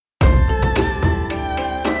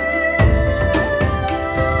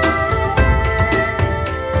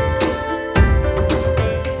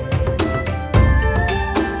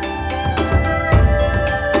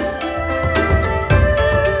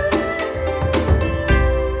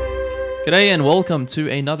G'day and welcome to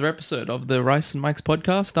another episode of the Rice and Mike's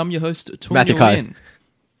podcast. I'm your host, Matthew Tunyo Kai. Lin.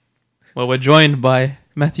 Well, we're joined by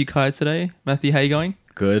Matthew Kai today. Matthew, how you going?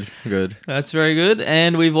 Good. That's very good.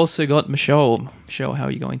 And we've also got Michelle. Michelle, how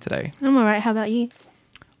are you going today? I'm alright. How about you?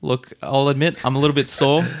 Look, I'll admit, I'm a little bit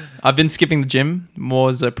sore. I've been skipping the gym more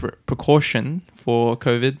as a precaution for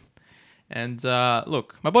COVID. And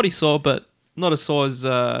look, my body's sore, but not as sore as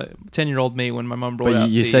 10-year-old me when my mum brought out But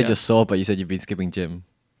you the, said you're sore, but you said you've been skipping gym.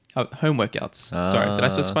 home workouts. Sorry, did I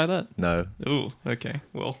specify that? No. Ooh, okay.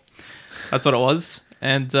 Well, that's what it was.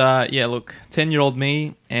 And yeah, look, 10-year-old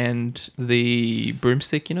me and the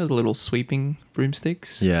broomstick, you know, the little sweeping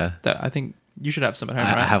broomsticks? Yeah. That I think you should have some at home,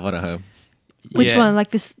 I right? have one at home. Which Yeah. one?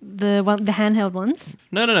 Like this, the handheld ones?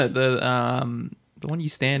 No. The one you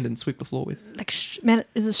stand and sweep the floor with. Like,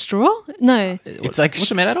 is it straw? No, It's like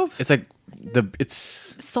What's it made out of? It's like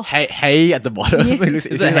it's soft. hay at the bottom. Yeah. It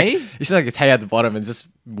Is it hay? Like, it seems like it's hay at the bottom and it's just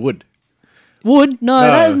wood. Wood? No,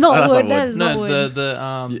 that is not that's wood. not That wood. is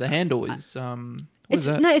not wood. The handle is what is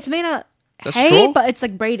that? No, it's made out That's hay, straw? but it's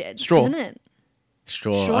like braided, Straw. isn't it?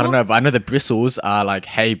 Straw. Straw? I don't know, but I know the bristles are like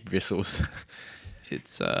hay bristles.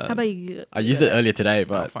 It's How about you? I used it earlier today, I'll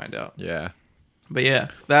but find out. yeah. But yeah,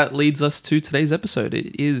 that leads us to today's episode.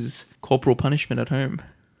 It is corporal punishment at home.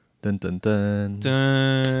 Dun dun dun.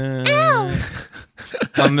 Dun.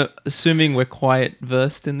 I'm assuming we're quite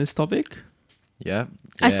versed in this topic. Yeah.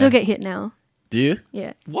 I yeah. still get hit now. Do you?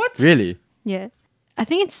 Yeah, What? Really? yeah. I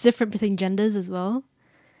think it's different between genders as well.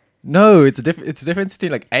 No, it's a difference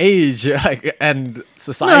between like age like, and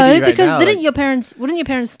society No, right because now. wouldn't like, your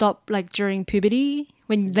parents stop like during puberty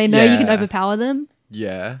when they know you can Yeah. overpower them?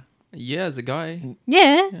 yeah. Yeah, as a guy.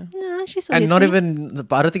 Yeah. No, she still And hits not me. even,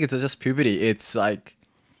 but I don't think it's just puberty. It's like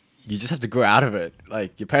you just have to grow out of it.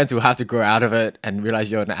 Like your parents will have to grow out of it and realize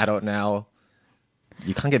you're an adult now.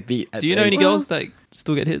 You can't get beat. Do you know any Well- girls that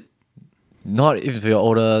still get hit? Not if you're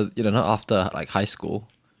older. You know, not after like high school.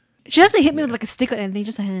 She doesn't hit me with like a stick or anything,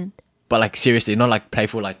 just a hand. But like seriously, not like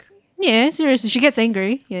playful. Like Yeah, seriously. She gets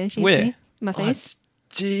angry. Yeah, she hits Where? me. My face.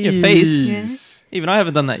 jeez. Your face? Yeah. Even I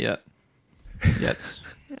haven't done that yet. Yet.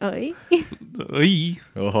 Oi. Oy.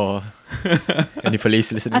 Oh. Any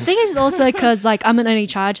police listening? I think it's also because like I'm an only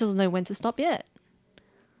child. She doesn't know when to stop yet.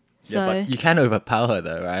 So Yeah, but you can overpower her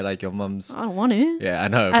though, right? Like your mum's. I don't want to. Yeah, I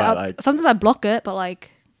know, but like sometimes I block it, but like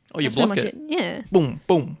Oh, you that's pretty block much it. Yeah, Boom,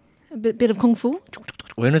 boom. a bit of kung fu.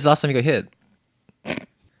 when was the last time you got hit?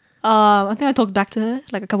 I think I talked back to her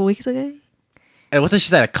like a couple weeks ago. And what did she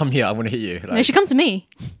say? Like, come here, I'm gonna hit you. Like, No, she comes to me.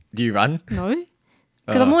 do you run? No,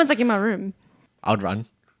 because I'm Oh. always like in my room. I'd run.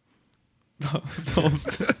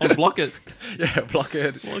 I'll block it. Yeah, block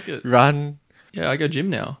it. Block it. Run. Yeah, I go gym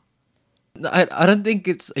now. No, I don't think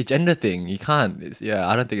it's a gender thing. You can't.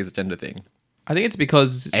 I don't think it's a gender thing. I think it's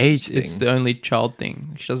because Age it's thing. the only child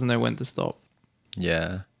thing. She doesn't know when to stop.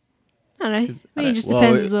 Yeah. I don't know. 'Cause I Maybe don't- it just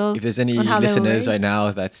depends as well. If there's any on how they were listeners right raised.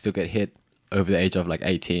 now that still get hit over the age of like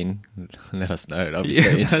 18, let us know. That'll be Yeah, so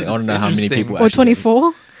interesting. I want to know that's how many interesting. people Or actually get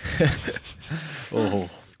 24. hit. Oh,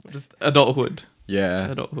 Just adulthood.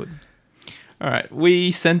 yeah. Adulthood. All right.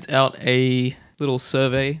 We sent out a little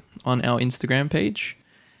survey on our Instagram page,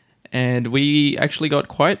 and we actually got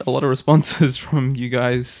quite a lot of responses from you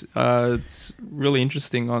guys. It's really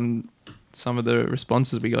interesting on some of the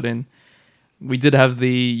responses we got in. We did have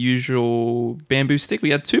the usual bamboo stick.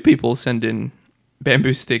 We had two people send in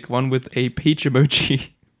bamboo stick, one with a peach emoji.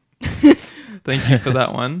 Thank you for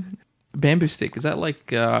that one. Bamboo stick, is that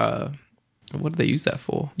like, what do they use that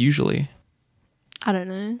for usually? I don't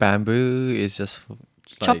know. Bamboo is just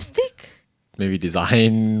like Chopstick? maybe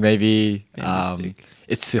design, maybe Bamboo stick.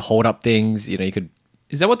 it's to hold up things. You know, you could.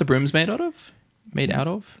 Is that what the broom's made out of? Made out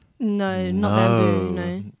of? No, not bamboo.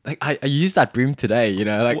 No. Like I used that broom today, you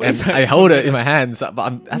know, like What and is that I hold it in my hands,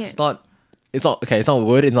 but that's Yeah. not. It's not okay. It's not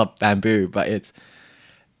wood. It's not bamboo, but it's.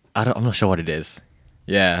 I'm not sure what it is.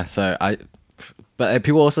 Yeah. So but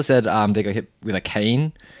people also said they got hit with a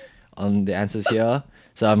cane, on the answers here.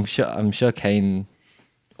 So I'm sure cane,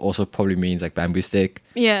 also probably means like bamboo stick.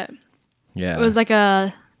 Yeah. Yeah. It was like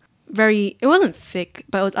a it wasn't thick,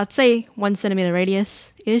 but it was, I'd say 1 centimeter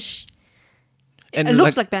radius ish. It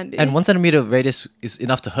looked like bamboo. And 1 centimeter radius is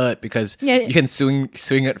enough to hurt because Yeah. you can swing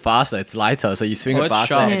it faster. It's lighter, so you swing Oh, it it's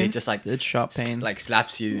faster, sharp. and Yeah. it just like It's sharp pain. like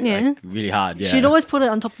slaps you Yeah. like really hard. Yeah. She'd always put it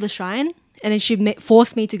on top of the shrine, and then she'd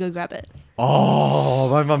force me to go grab it. Oh,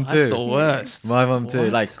 my mum too. That's the worst. My mum too.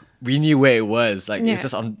 What? Like we knew where it was. Like Yeah. it's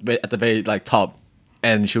just at the very like top,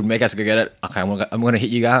 and she would make us go get it. Okay, I'm gonna hit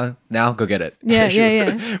you guys now. Go get it. Yeah, She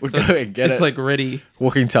yeah, would So go and get it's it. like ready.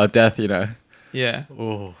 walking to our death, you know. Yeah.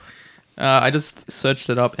 Oh, I just searched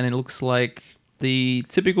it up and it looks like The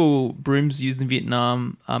typical brooms used in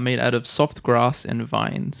Vietnam are made out of soft grass and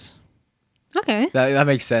vines. Okay. That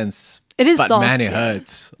makes sense. It is but soft, man, it yeah.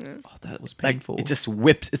 hurts. Oh, that was Like painful. it just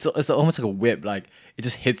whips. It's almost like a whip. Like it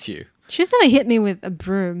just hits you. She's never hit me with a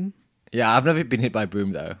broom. Yeah, I've never been hit by a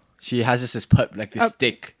broom though. She has just this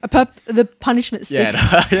stick. The punishment stick. Yeah,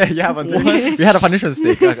 no, yeah, you have one too. We had a punishment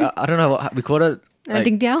stick. Like, I don't know what we called it. Like,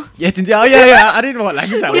 Ding Diao. yeah, Din Diao. Yeah. I didn't know what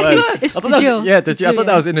language that was. It's I thought that Dejeu. was, yeah, Dejeu. I thought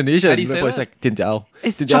that was Indonesian. How do you say but it's that? like Din Diao.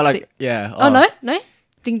 It's Din Diao, chopstick. like, yeah. Oh, no?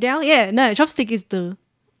 Ding Diao? Yeah, no, chopstick is the...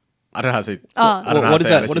 I don't know how to say. Oh. I don't know how what to is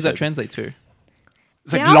say it that? What does unless that you translate to? say it.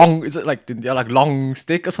 It's like Diao? long. Is it like Din Diao, like long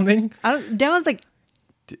stick or something? That was like...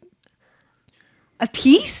 A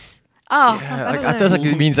piece? Oh, Yeah, I like, don't I know. thought like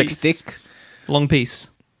it means like Piece. stick. Long piece.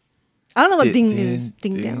 I don't know what Din- ding is.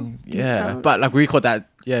 Ding Diao. Yeah, but like we called that.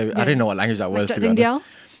 Yeah, Yeah. I didn't know what language that was. Like to be ding honest.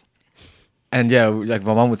 Diao? And yeah, like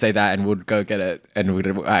my mom would say that, and would go get it, and would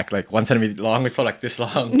act like 1 centimeter long. It's all like this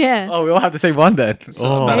long. Yeah. Oh, we all have the same one then. So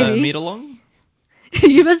Oh, about a Maybe. meter long.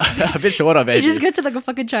 You must... a bit shorter, You maybe. just go to like a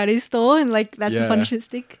fucking Chinese store and like that's the Yeah. punishment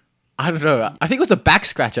stick. I don't know. I think it was a back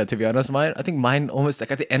scratcher, to be honest. I think mine almost like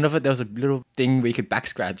at the end of it, there was a little thing where you could back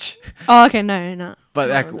scratch. Oh, okay, no. But What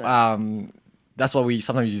like, was that? that's what we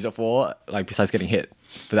sometimes use it for. Like besides getting hit,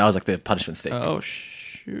 but that was like the punishment stick. Oh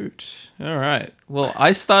shoot! All right. Well,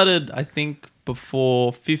 I started. I think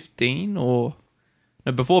before 15 or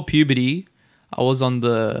no, before puberty. I was on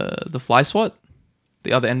the fly swat,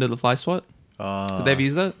 the other end of the fly swat. Did they ever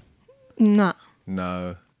use that? Nah.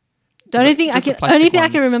 No. The only thing just the I plastic can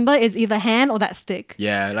ones. remember is either hand or that stick.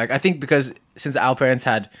 Yeah, like I think because since our parents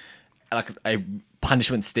had like a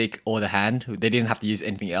punishment stick or the hand, they didn't have to use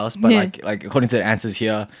anything else. But Yeah. like according to the answers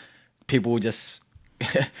here, people just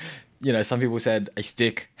some people said a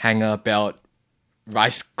stick, hanger, belt,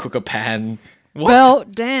 rice cooker pan, What? Well,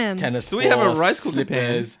 damn. tennis Do we have a balls, rice cooker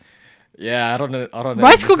pan? slippers. Yeah, I don't know.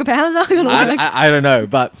 Rice cooker pan? How's that gonna work? I don't know,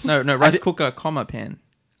 but No, rice cooker, comma pan.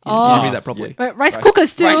 You Oh. didn't read that properly. Wait, rice cooker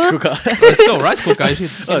still. rice cooker. But still, rice cooker. I should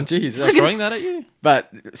Oh jeez. throwing that at you.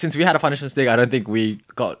 But since we had a punishment stick, I don't think we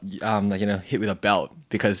got hit with a belt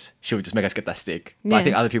because she would just make us get that stick. But I Yeah.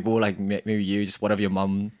 think other people like maybe you just whatever your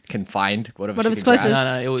mum can find, whatever Whatever's she can closest.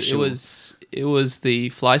 grab. No, it Sure. was the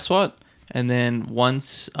fly swat, and then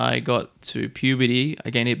once I got to puberty, I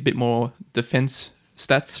gained a bit more defense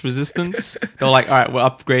stats resistance. They were like, all right, we're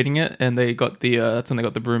upgrading it, and they got that's when they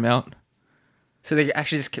got the broom out. So they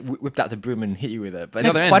actually just whipped out the broom and hit you with it. But At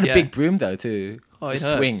it's the quite end, a yeah. big broom though too. Oh, Just it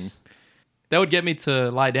hurts. swing. They would get me to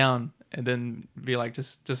lie down and then be like,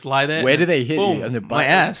 just lie there. Where and do they hit you? boom, On the butt? my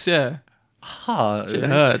ass, yeah. Huh, It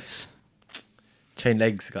hurts. Chain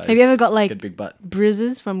legs, guys. Have you ever got like Get big butt?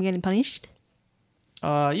 bruises from getting punished?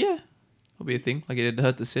 Yeah, that'll be a thing. Like it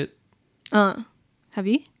hurt to sit. Have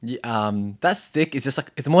you? Yeah, that stick is just like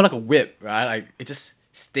it's more like a whip, right? Like it just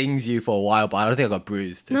stings you for a while, but I don't think I got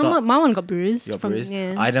bruised. It's No, not- my one got bruised. You got from, bruised?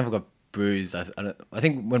 Yeah. I never got bruised. I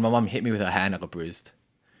think when my mum hit me with her hand, I got bruised.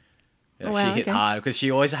 Yeah, Oh, wow, she hit okay. hard because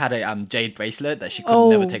she always had a jade bracelet that she could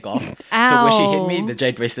never Oh. take off. So when she hit me, Ow. the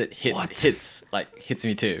jade bracelet hits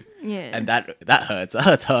me too. Yeah. And that hurts. That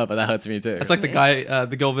hurts her, but that hurts me too. That's like the guy,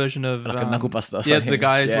 the girl version of Like a knuckle buster or Yeah, the something.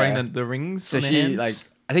 guy is Yeah. wearing the rings. so on their she hands. like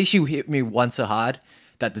I think she hit me once so hard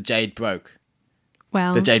that the jade broke.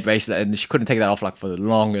 Wow. The jade bracelet, and she couldn't take that off like for the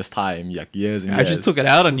longest time, like years and I years. just took it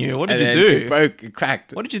out on you. What did and you then do? It broke. It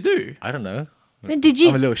cracked. What did you do? I don't know. Wait, did you?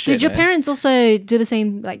 I'm a little shit, did your man. parents also do the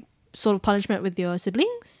same like sort of punishment with your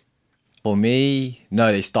siblings? For me,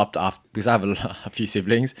 no, they stopped after because I have a few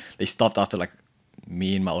siblings. They stopped after like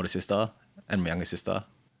me and my older sister and my younger sister.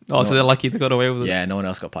 Oh, so they're lucky they got away with it. Yeah, no one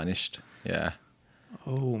else got punished. Yeah.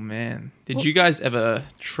 Oh man, did you guys ever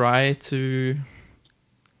try to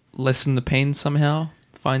lessen the pain somehow?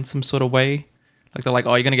 Find some sort of way? Like they're like,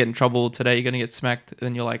 oh, you're gonna get in trouble today. You're gonna get smacked, and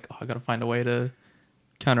then you're like, oh, I gotta find a way to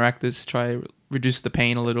counteract this. Try reduce the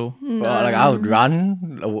pain a little. Well, like I would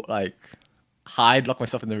run, like hide, lock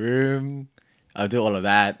myself in the room. I'll do all of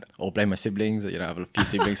that, or blame my siblings. You know, I have a few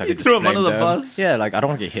siblings. I You could just threw 'em blame under the them. bus? Yeah, like I don't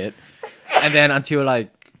want to get hit. And then until like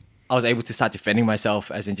I was able to start defending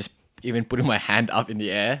myself, as in just even putting my hand up in the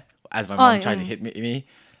air as my mom tried to hit me.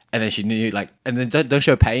 And then she knew like, and then don't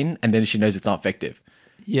show pain, and then she knows it's not effective.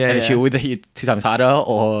 Yeah, And then yeah. she'll either hit you 2 times harder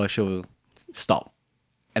or she'll stop,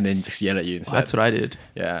 and then just yell at you instead. That's what I did.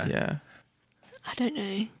 Yeah. Yeah. I don't know. I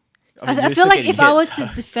mean, I you're feel still like getting if I hit, was so-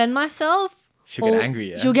 to defend myself, She'll get or-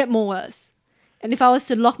 angry, yeah? she'll get more worse. And if I was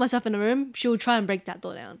to lock myself in a room, she would try and break that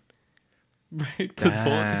door down. Break the door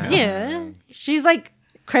Damn. down. Yeah, she's like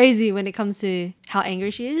crazy when it comes to how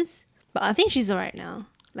angry she is. But I think she's alright now.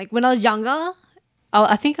 Like when I was younger,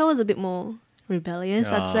 I think I was a bit more rebellious.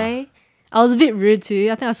 I'd Ah. say I was a bit rude too.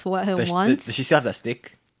 I think I swore at her once. Does she still have that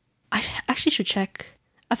stick? I actually should check.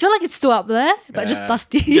 I feel like it's still up there, but just Yeah.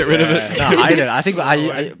 dusty. Get rid of it. No, hide it. I think I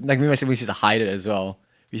like me and my siblings used to hide it as well.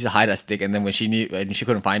 We used to hide that stick, and then when she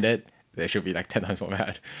couldn't find it, then she'll be like 10 times more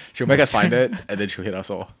mad. She'll make us find it, and then she'll hit us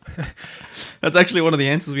all. That's actually one of the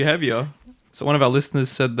answers we have here. So one of our listeners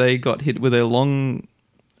said they got hit with the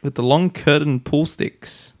long curtain pool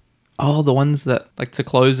sticks. Oh, the ones that like to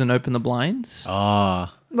close and open the blinds.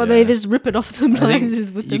 Ah, But they just rip it off the I think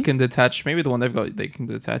blinds with you them. can detach. Maybe the one they've got, they can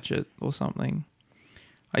detach it or something.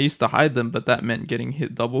 I used to hide them, but that meant getting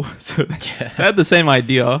hit double. So they had the same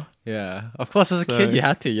idea. yeah. Of course, as a So- kid, you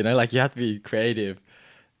had to. Like you had to be creative.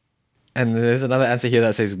 And there's another answer here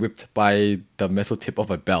that says whipped by the metal tip of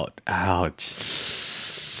a belt.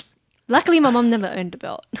 Ouch. Luckily, my mom never owned a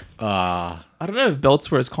belt. Ah, I don't know if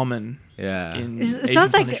belts were as common yeah. in It Asian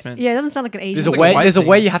sounds like punishment. yeah, it doesn't sound like an Asian. There's a like way. a white There's a thing.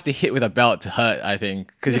 way you have to hit with a belt to hurt. I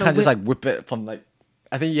think because you Gotta can't just whip. like whip it from like.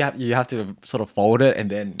 I think you have to sort of fold it and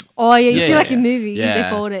then. Oh yeah, you Yeah, see yeah, like in yeah. movies, they Yeah,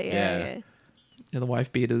 fold it. yeah. Yeah. Yeah, the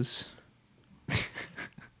wife beaters.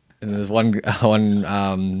 And there's one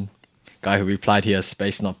guy who replied here,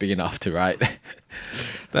 space not big enough to write.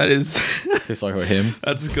 That is, Feel sorry for him.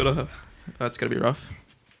 that's gonna be rough.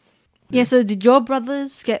 Yeah. So did your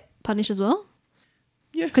brothers get punished as well?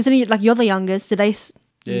 Yeah. Because like you're the youngest. Did they?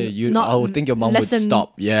 Yeah, not I would think your mom would lessen-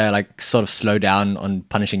 stop. Yeah, like sort of slow down on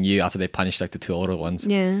punishing you after they punished like the two older ones.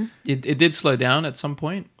 Yeah. It did slow down at some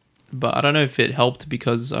point, but I don't know if it helped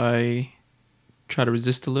because I tried to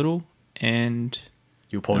resist a little, and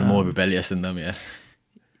You were probably more rebellious than them, yeah.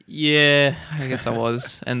 yeah, I guess I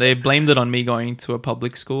was, and they blamed it on me going to a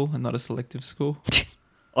public school and not a selective school.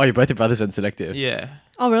 Oh, both your brothers went selective. Yeah,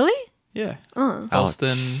 Oh really? yeah. Oh. Alston,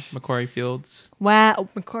 Ouch. Macquarie Fields. Wow. Oh,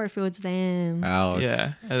 Macquarie Fields. Damn. Ouch.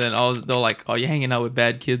 Yeah, and then they were like, "Oh, you're hanging out with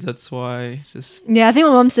bad kids. That's why." Just Yeah, I think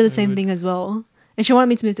my mom said the same Rude. thing as well, and she wanted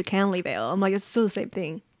me to move to Canley Vale. I'm like, it's still the same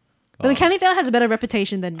thing. But Oh. then Canley Vale has a better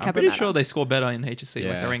reputation than I'm pretty Cabramatta. sure they score better in HSC. Like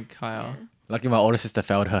Yeah. they rank higher. Lucky my older sister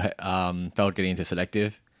failed getting into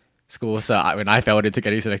selective school. So when I failed into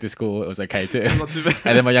getting selective school, it was okay too. Not too bad.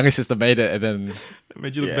 And then my younger sister made it, and then It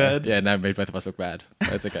made you look yeah, bad. Yeah, no, it made both of us look bad.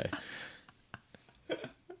 That's okay.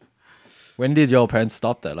 When did your parents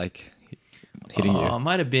stop that? Like hitting you?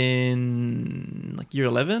 Might have been like year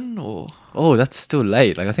 11 or Oh, that's still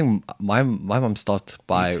late. Like I think my mom stopped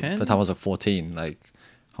by Year 10? the time I was like 14. Like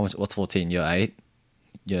how much? What's 14? Year 8,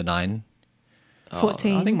 year 9.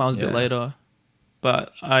 14. I think mine was a bit Yeah. later,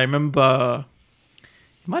 but I remember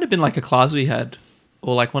it might have been like a class we had,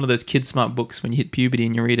 or like one of those kid smart books when you hit puberty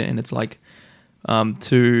and you read it, and it's like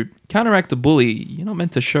to counteract a bully, you're not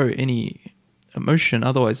meant to show any emotion.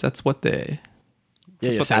 Otherwise, that's what they're Yeah,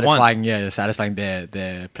 That's you're what they want. satisfying. Yeah, you're satisfying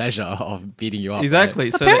their pleasure of beating you up.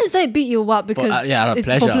 exactly. But So parents don't beat you up because yeah, out of it's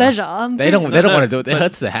pleasure. for pleasure. They don't. They don't No, want to do it. It but-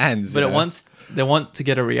 hurts their hands. but you it know? wants they want to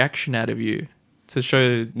get a reaction out of you to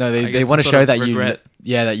show. No, I they guess, want to some show sort of that regret.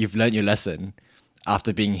 that you've learned your lesson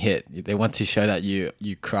after being hit. They want to show that you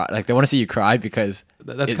cry. Like they want to see you cry because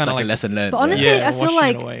That's it's kind of like like a lesson learned. But honestly, Yeah, I feel washing it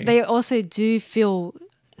like away. they also do feel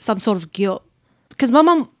some sort of guilt. Because my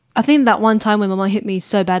mom, I think that one time when my mom hit me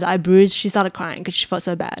so bad that I bruised, she started crying because she felt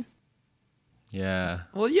so bad. yeah.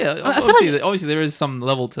 Well, yeah. I feel Obviously, obviously, there is some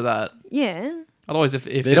level to that. Yeah. Otherwise, if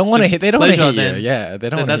They don't want to hit. They don't want to pleasure, hit you. then, Yeah, they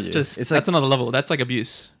don't then want to that's hit you. just It's that's like another level. That's like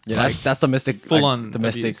abuse. yeah, that's domestic full like, on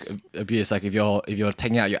domestic abuse. abuse. Like if you're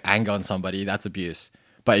taking out your anger on somebody, that's abuse.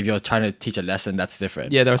 But if you're trying to teach a lesson, that's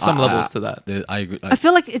different. Yeah, there are some levels to that. I agree. I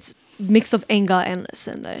feel like it's mix of anger and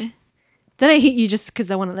lesson though. They don't hit you just because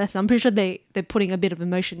they want a lesson. I'm pretty sure they're putting a bit of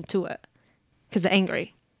emotion to it because they're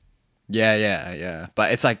angry. Yeah.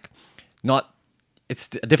 But it's like not. It's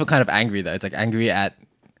a different kind of angry though. It's like angry at.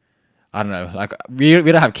 I don't know. Like we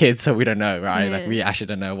don't have kids, so we don't know, right? Like Yeah. we actually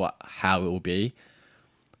don't know how it will be.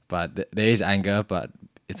 But there is anger, but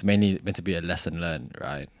it's mainly meant to be a lesson learned,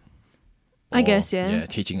 right? I guess, yeah. Yeah,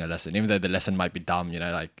 teaching a lesson, even though the lesson might be dumb.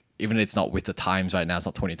 Like even if it's not with the times right now. It's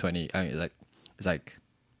not 2020. I mean, it's like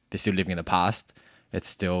they're still living in the past. It's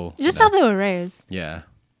still Just you know, how they were raised. yeah.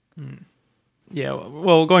 Yeah.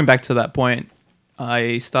 Well, going back to that point,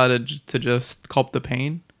 I started to just cop the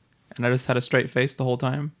pain, and I just had a straight face the whole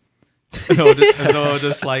time. And they were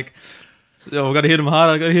just like, "Oh, we gotta hit him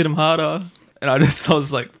harder. Gotta hit him harder." And I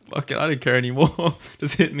was like, "Fuck it, I don't care anymore.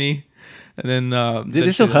 Just hit me." And then Did then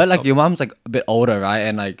it still she hurt? Like stopped. your mom's like a bit older, right?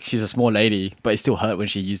 And like she's a small lady, but it still hurt when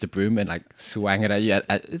she used the broom and like swang it at you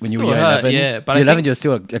when you were still year hurt, 11. yeah, but Year I 11, think- you're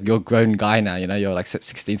still you're a grown guy now. You're like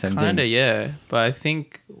 16, 17. Kinda, yeah. But I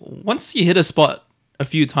think once you hit a spot a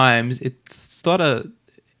few times, it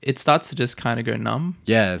starts to just kind of go numb.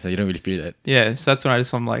 Yeah, so you don't really feel it. Yeah, so that's when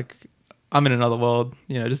I'm like, I'm in another world.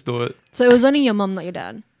 Just do it. So it was only your mum, not your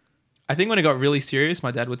dad. I think when it got really serious,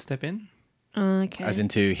 my dad would step in Okay. As in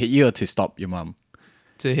to hit you or to stop your mum?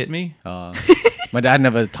 to hit me. My dad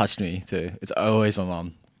never touched me too. It's always my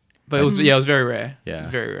mum. But it was very rare. Yeah.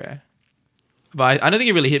 Very rare. But I don't think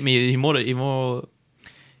he really hit me. It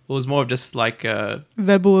was more of just like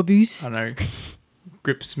Verbal abuse. I don't know,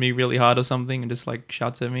 grips me really hard or something and just like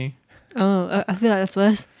shouts at me. Oh, I feel like that's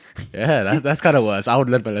worse. Yeah, that's kind of worse. I would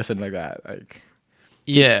learn my lesson like that. Like,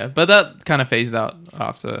 Yeah, but that kind of phased out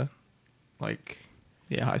after high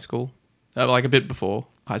school. Like a bit before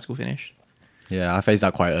high school finished. yeah, I phased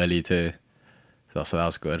out quite early too. So that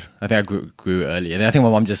was good. I think I grew early, and then I think my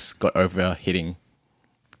mom just got over hitting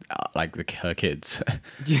her kids.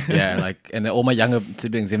 Yeah, and then all my younger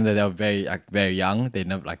siblings, even though they were very young, they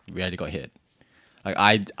never rarely got hit.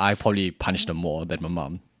 I probably punished them more than my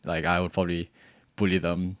mom. I would probably bully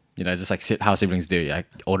them. Just like how siblings do, like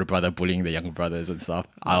older brother bullying the younger brothers and stuff.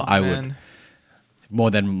 I would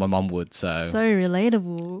more than my mom would. So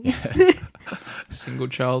relatable. Single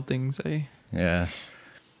child things, eh? yeah.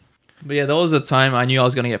 But yeah, there was a time I knew I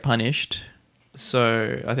was going to get punished.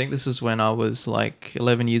 So I think this is when I was like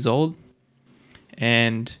 11 years old.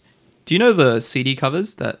 And do you know the CD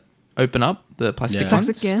covers that open up, the plastic Yeah. ones?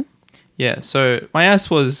 Plastic, yeah. Yeah, so my ass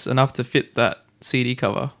was enough to fit that CD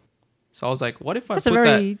cover. So I was like, what if I That's a put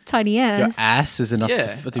very tiny Your ass. ass is enough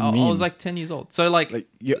yeah, to I mean. was like 10 years old. So like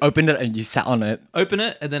you opened it and you sat on it. open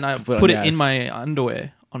it and then I Put it on put your it in ass. my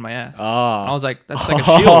underwear on my ass. Oh. And I was like, that's like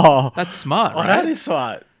a shield. That's smart, right? that is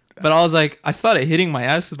smart. But I was like, I started hitting my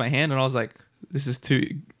ass with my hand, and I was like, this is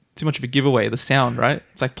too much of a giveaway. The sound, right?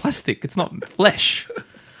 It's like plastic. It's not flesh.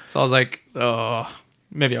 So I was like, oh,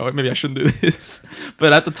 maybe I shouldn't do this.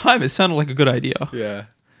 But at the time, it sounded like a good idea. Yeah.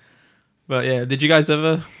 But yeah, did you guys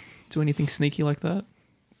ever do anything sneaky like that?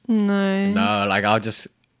 No. No, I'll just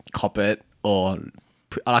cop it, or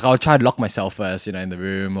I'll try to lock myself first, in the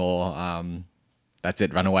room, or that's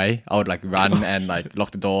it, run away. I would run and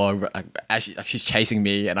lock the door. She's chasing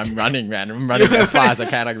me and I'm running, man. I'm running as fast as I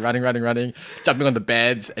can, running, jumping on the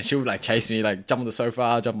beds, and she would chase me, jump on the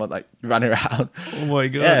sofa, jump on run around. Oh my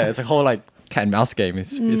god! Yeah, it's a whole cat and mouse game.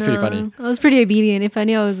 It's pretty funny. I was pretty obedient. If I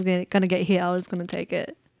knew I was gonna get hit, I was gonna take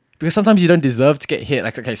it. Because sometimes you don't deserve to get hit.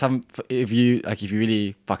 If you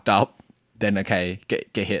really fucked up, then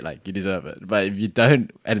get hit, you deserve it. But if you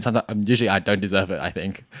don't, and sometimes usually I don't deserve it. I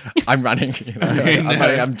think I'm running, I'm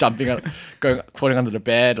running, I'm jumping, crawling under the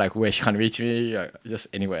bed, where she can't reach me, just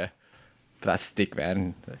anywhere. But that stick,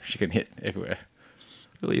 man, she can hit everywhere.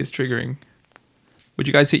 Really is triggering. Would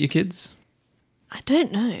you guys hit your kids? I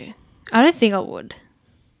don't know. I don't think I would,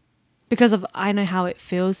 because I know how it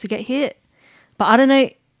feels to get hit, but I don't know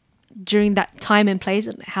during that time and place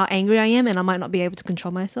and how angry I am, and I might not be able to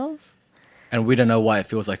control myself. And we don't know what it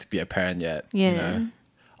feels like to be a parent yet. Yeah.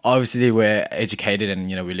 Obviously, we're educated, and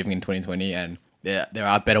we're living in 2020, and there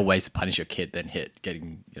are better ways to punish your kid than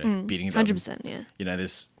beating them. 100%, yeah.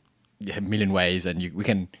 There's a million ways, and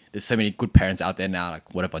there's so many good parents out there now,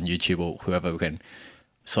 whatever on YouTube or whoever, we can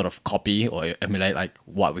sort of copy or emulate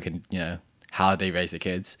what we can, how they raise their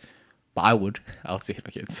kids. But I would still hit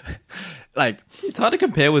my kids. It's hard to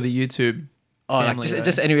compare with the YouTube. Family,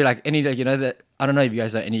 just anyway, that I don't know if you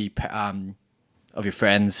guys know any of your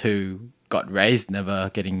friends who got raised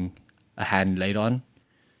never getting a hand laid on.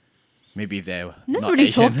 Maybe if they're Never not really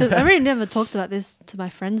Asian. I really never talked about this to my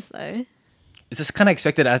friends though. It's just kind of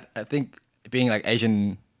expected. I think being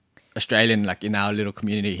Asian Australian, in our little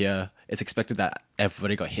community here, it's expected that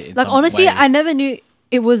everybody got hit. In some honestly, way. I never knew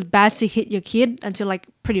it was bad to hit your kid until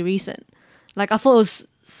pretty recent. I thought it was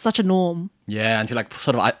such a norm. Yeah, until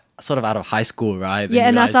sort of out of high school, right? Then Yeah, you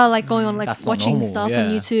and I realize, started going on that's not watching normal, stuff yeah. on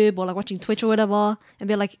YouTube or watching Twitch or whatever, and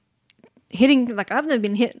be hitting. I've never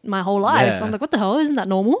been hit my whole life. Yeah. I'm like, what the hell? Isn't that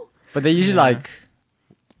normal? But they're usually Yeah.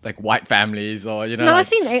 like white families, or No,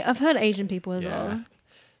 I've heard Asian people as Yeah. well.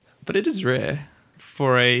 But it is rare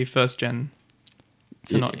for a first gen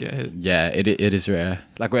to not get hit. Yeah, it is rare.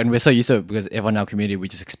 When we're so used to it, because everyone in our community, we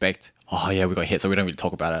just expect, oh yeah, we got hit, so we don't really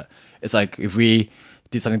talk about it. It's if we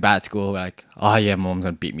did something bad at school, we're like, oh yeah, mom's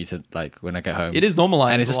gonna beat me to when I get home. It is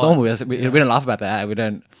normalized. and it's a just lot. normal. We don't laugh about that. We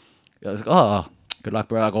don't. It's oh, good luck,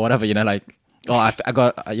 bro, or whatever. Oh, I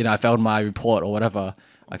got I failed my report or whatever.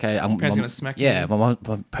 Okay, Parents gonna smack you. Yeah, my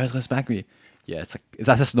parents gonna smack me. Yeah, it's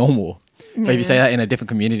that's just normal. But if you say that in a different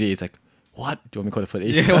community, it's what? Do you want me to call the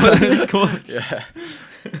police? Yeah, what is it called? Yeah.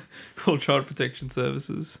 Called Child Protection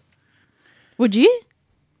Services. Would you?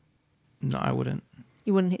 No, I wouldn't.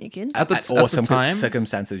 You wouldn't hit your kid? At the, Or at the some time,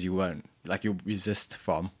 circumstances you won't. You resist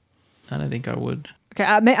from. I don't think I would. Okay,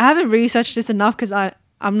 I haven't researched this enough because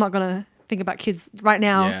I'm not gonna think about kids right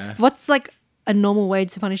now. Yeah. What's like a normal way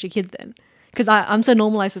to punish your kid then? Because I'm so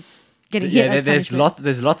normalized with getting hit. Yeah, as punishment.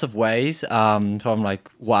 there's lots of ways. From like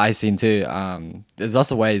what I've seen too. There's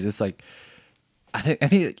lots of ways. It's like I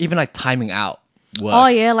think even like timing out works. Oh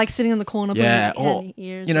yeah, like sitting in the corner. yeah, putting your or hand in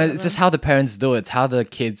your ears you or know, whatever. it's just how the parents do it. It's how the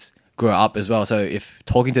kids grow up as well. So if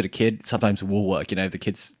talking to the kid sometimes will work. You know, if the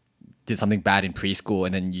kids did something bad in preschool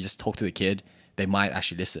and then you just talk to the kid, they might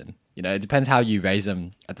actually listen. You know, it depends how you raise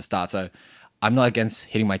them at the start. So I'm not against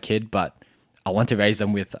hitting my kid, but I want to raise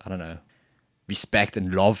them with, I don't know, respect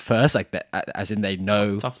and love first, like that, as in they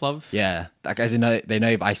know. Tough love. Yeah, like as in they know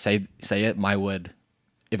if I say it, my word.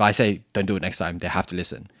 If I say don't do it next time, they have to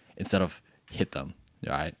listen instead of hit them,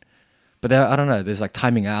 right? But there, I don't know. There's like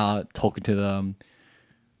timing out, talking to them,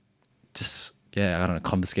 just I don't know,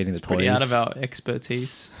 confiscating the toys. Pretty out of our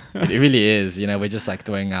expertise. It really is. You know, we're just like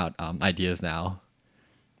throwing out ideas now.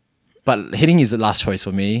 But hitting is the last choice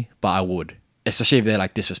for me. But I would, especially if they're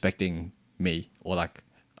like disrespecting me or like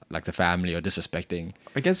the family or disrespecting.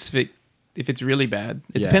 I guess if it's really bad,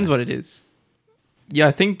 it Yeah. depends what it is. Yeah,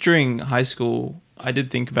 I think during high school, I did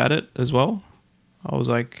think about it as well. I was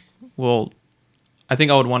like, well, I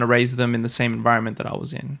think I would want to raise them in the same environment that I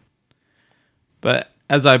was in. But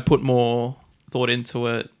as I put more thought into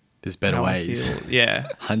it, There's better how I ways. feel, yeah,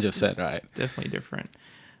 100% right. definitely different.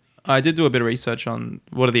 I did do a bit of research on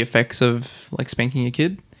what are the effects of like spanking a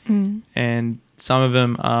kid, and some of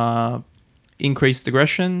them are increased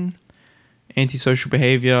aggression, antisocial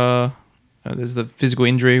behavior. There's the physical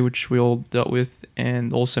injury, which we all dealt with,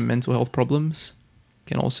 and also mental health problems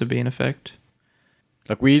can also be an effect.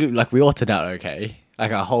 Like we all turned out okay.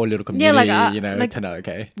 Like our whole little community, like- turned out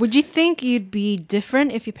okay. Would you think you'd be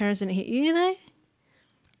different if your parents didn't hit you though?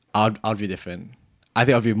 I'd be different. I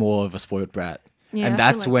think I'd be more of a spoiled brat. Yeah, I And feel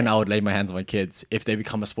that's like when that. I would lay my hands on my kids. If they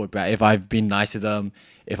become a spoiled brat, if I've been nice to them,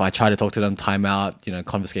 if I try to talk to them, time out,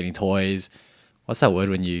 confiscating toys. What's that word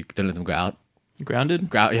when you don't let them go out? Grounded?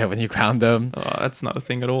 Yeah, when you ground them. Oh, that's not a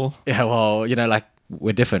thing at all. Yeah, well, like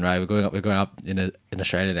we're different, right? We're growing up in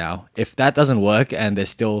Australia now. If that doesn't work and they're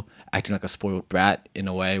still acting like a spoiled brat in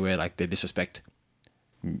a way where like they disrespect,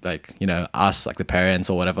 like us, like the parents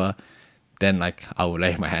or whatever, then like I will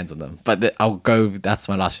lay my hands on them. But I'll go. That's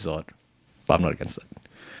my last resort. But I'm not against it.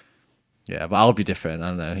 Yeah, but I'll be different. I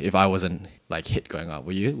don't know if I wasn't like hit growing up.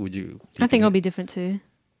 Would you? Do you I think I'll be different too.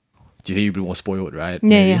 Do you think you'd be more spoiled, right? Yeah,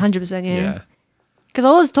 Maybe? yeah, 100%. Yeah. Yeah. Because I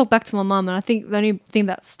always talk back to my mum, and I think the only thing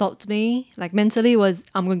that stopped me, like mentally, was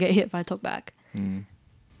I'm gonna get hit if I talk back.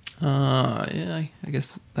 Yeah, I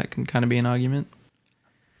guess that can kind of be an argument.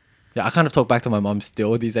 Yeah, I kind of talk back to my mom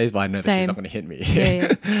still these days, but I know that she's Same. not going to hit me.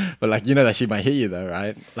 Yeah, But like, that she might hit you though,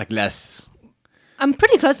 right? Like less. I'm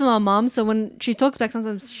pretty close to my mum, so when she talks back,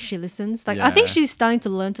 sometimes she listens. Like I think Yeah. she's starting to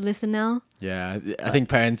learn to listen now. Yeah, I think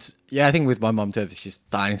parents. Yeah, I think with my mom too, she's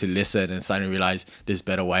starting to listen and starting to realize there's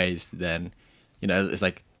better ways than, it's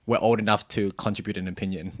like we're old enough to contribute an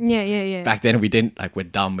opinion. Yeah, yeah, yeah. Back then we didn't. Like we're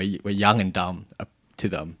dumb. We're young and dumb to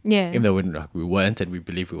them. Yeah. Even though we weren't, and we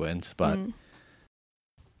believe we weren't. But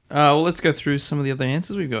Well, let's go through some of the other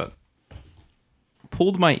answers we've got.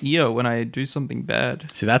 Pulled my ear when I do something bad.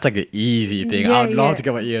 see, that's like an easy thing. Yeah, I would love yeah. to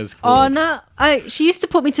get my ears. Oh pulled. no! She used to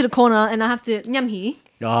put me to the corner, and I have to nyamhi.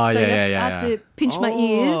 Oh So yeah, I have to pinch my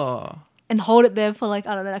ears Oh, and hold it there for like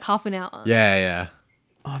I don't know, like half an hour. Yeah.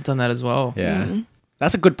 I've done that as well. Yeah. Mm-hmm.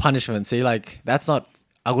 That's a good punishment. See, like that's not.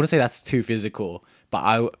 I wouldn't say that's too physical,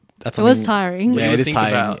 but that's. It was something- tiring. Yeah, you it would is think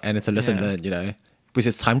tiring, about. and it's a lesson Yeah. learned. Because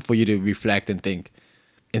it's time for you to reflect and think,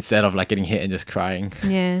 instead of like getting hit and just crying.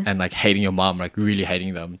 Yeah. And like hating your mom, like really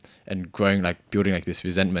hating them, and growing like building like this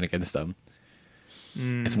resentment against them.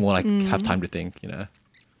 It's more like have time to think.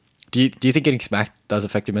 Do you think getting smacked does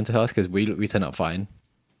affect your mental health? Because we turn out fine.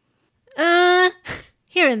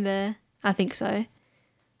 Here and there, I think so.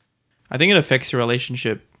 I think it affects your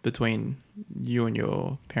relationship between you and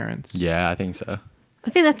your parents. Yeah, I think so. I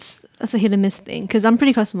think that's a hit and miss thing because I'm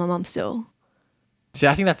pretty close to my mum still. See,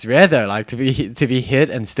 I think that's rare though. Like to be hit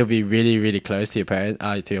and still be really, really close to your parent,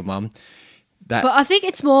 to your mom. That But I think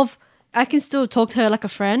it's more of I can still talk to her like a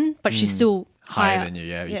friend, but she's still higher than you.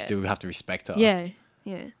 Yeah, you still have to respect her. Yeah,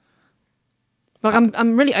 yeah. Like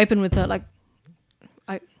I'm really open with her. Like,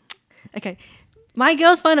 okay, my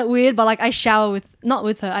girls find it weird, but like I shower not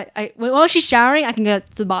with her. While she's showering, I can go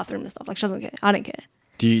to the bathroom and stuff. Like she doesn't care. I don't care.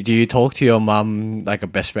 Do you talk to your mom like a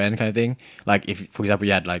best friend kind of thing? Like if, for example,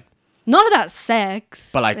 you had like, Not about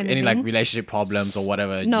sex. but like or any like anything. relationship problems or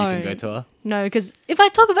whatever, No. you can go to her. No, because if I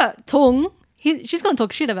talk about Tung, she's gonna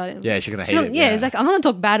talk shit about him. Yeah, she's gonna She's hate gonna- it. yeah, exactly. I'm not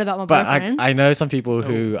gonna talk bad about my But boyfriend. I know some people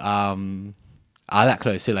who are that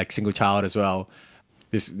close to like single child as well.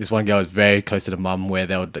 this one girl is very close to the mum, where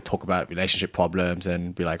they would talk about relationship problems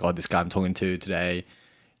and be like, "Oh, this guy I'm talking to today,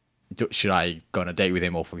 should I go on a date with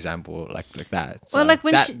him?" Or for example, like that. Well, like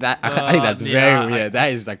when that, she- I think that's Yeah, very weird.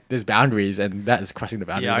 That is like there's boundaries, and that is crossing the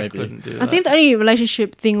boundary. Yeah, I maybe. couldn't do that. I think the only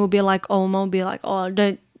relationship thing will be like, oh, mom will be like, oh,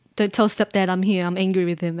 don't tell stepdad I'm here. I'm angry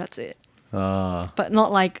with him. That's it. But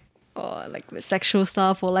not like, oh, like the sexual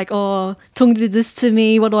stuff or like, oh, Tung did this to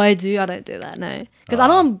me. What do? I don't do that. No, because I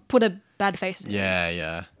don't want to put a bad face. In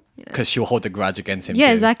Yeah. Because she'll hold the grudge against him. Yeah,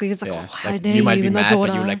 too. exactly. It's like, oh, how dare you might you, be my mad, but you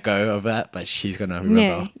daughter. let go of that, but she's gonna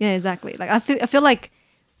remember. Yeah, exactly. Like I feel like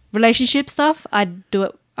relationship stuff, I do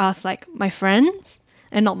it ask like my friends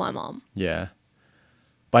and not my mom. Yeah.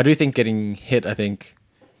 But I do think getting hit, I think,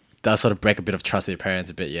 does sort of break a bit of trust with your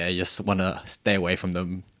parents a bit. Yeah, you just want to stay away from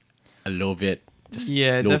them a little bit. Just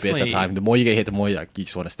Yeah, little bits at a definitely. time. The more you get hit, the more you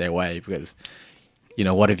just want to stay away because,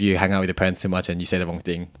 what if you hang out with your parents too much and you say the wrong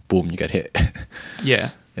thing? Boom, you get hit.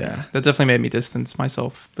 Yeah. Yeah. That definitely made me distance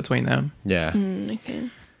myself between them. Yeah. Okay.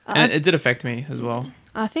 And it did affect me as well.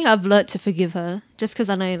 I think I've learnt to forgive her just because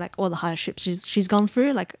I know like all the hardships she's gone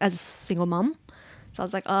through like as a single mum. So I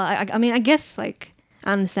was like, oh, I mean, I guess like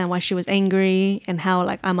I understand why she was angry and how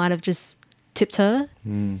like I might have just tipped her.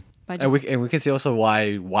 By just, And we can see also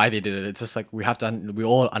why they did it. It's just like we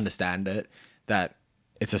all understand it, that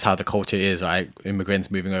it's just how the culture is, right? Immigrants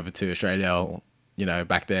moving over to Australia,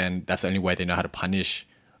 back then, that's the only way they know how to punish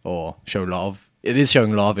or show love. It is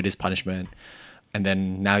showing love, it is punishment. And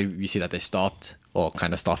then now you see that they stopped, or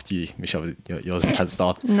kind of stopped you, Michelle, yours has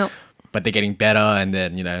stopped. No. But they're getting better, and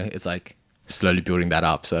then, it's like slowly building that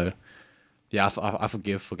up. So, yeah, I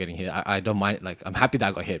forgive for getting hit. I don't mind, like, I'm happy that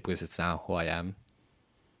I got hit because it's now who I am.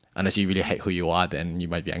 Unless you really hate who you are, then you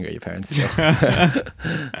might be angry at your parents. So,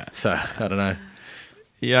 so I don't know.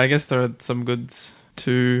 Yeah, I guess there are some goods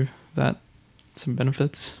to that, some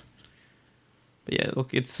benefits. But yeah,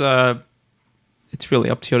 look, it's really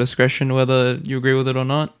up to your discretion whether you agree with it or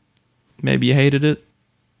not. Maybe you hated it.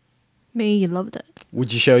 Me, you loved it.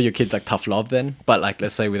 Would you show your kids like tough love then? But like,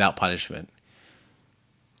 let's say without punishment.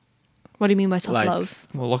 What do you mean by tough Like- love?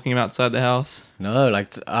 Well, locking him outside the house. No,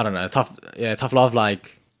 like I don't know, tough love.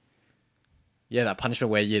 Like, yeah, that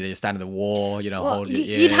punishment where you stand in the wall, Well, hold your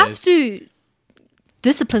ears. you'd have to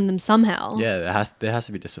discipline them somehow. Yeah, there has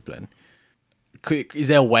to be discipline. Is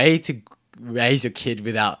there a way to raise your kid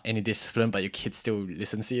without any discipline, but your kid still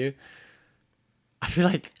listens to you? I feel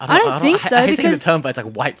like I don't think so, I hate saying the because- term, but it's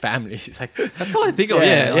like white family. It's like That's all I think of.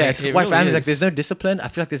 Yeah, like, it's it white really families. Like, is. there's no discipline. I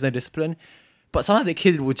feel like there's no discipline. But some of the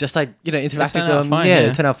kids would just like interact with turn out them. fine, They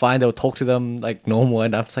yeah. turn out fine. They'll talk to them like normal,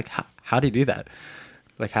 and I'm just like, how do you do that?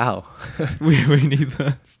 Like how? we need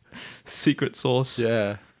the secret sauce.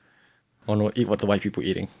 Yeah. I want to eat what the white people are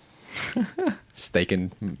eating. Steak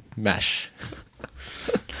and mash.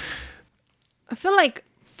 I feel like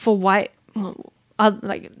for white,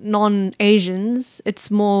 like non-Asians, it's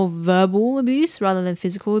more verbal abuse rather than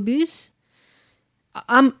physical abuse.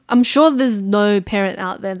 I'm sure there's no parent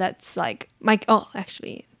out there that's like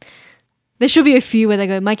actually, there should be a few where they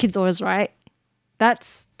go, my kid's always right.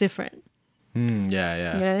 That's different,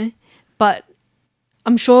 Yeah. you know. But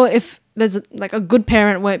I'm sure if there's like a good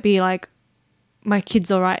parent won't be like, my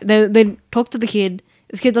kid's alright. They talk to the kid.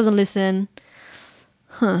 If the kid doesn't listen,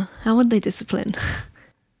 how would they discipline?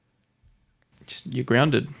 You're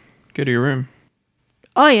grounded. Go to your room.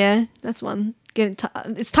 Oh yeah, that's one.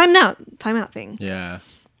 It's time out thing. Yeah.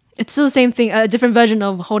 It's still the same thing, a different version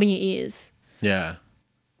of holding your ears. Yeah.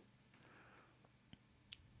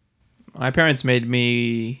 My parents made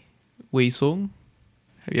me Weesung.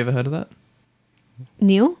 Have you ever heard of that?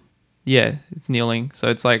 Kneel? Yeah, it's kneeling. So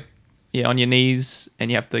it's like, on your knees,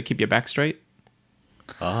 and you have to keep your back straight,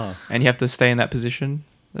 Oh. and you have to stay in that position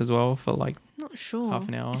as well for like. Not sure. Half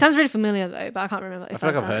an hour. It sounds really familiar though, but I can't remember. I feel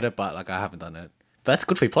like I've heard it, but like I haven't done it. But that's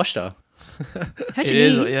good for your posture. Hurt It your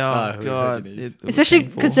is, knees. yeah. Oh, Oh, God, it is. it was Especially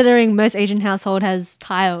painful. considering most Asian household has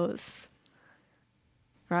tiles.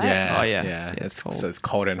 Right? Yeah. Oh, yeah. Yeah. Yeah, it's cold. So it's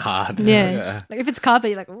cold and hard. Yeah. Like if it's carpet,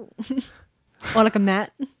 you're like, ooh. Or like a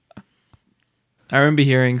mat. I remember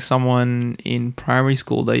hearing someone in primary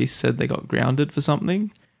school. They said they got grounded for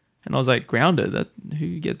something, and I was like, "Grounded? That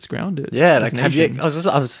who gets grounded?" Yeah, As like an have you? Asian?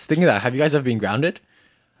 I was thinking that. Have you guys ever been grounded?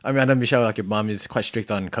 I mean, I know Michelle, like your mum is quite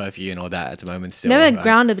strict on curfew and all that at the moment. Still, Never right?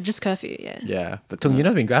 grounded, but just curfew, yeah. Yeah, but Tung, you've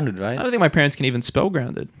never been grounded, right? I don't think my parents can even spell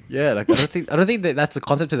grounded. Yeah, like I don't think that that's a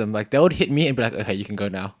concept to them. Like they would hit me and be like, "Okay, you can go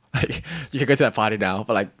now. Like you can go to that party now."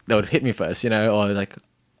 But like they would hit me first, or like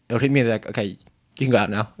they would hit me and be like, "Okay, you can go out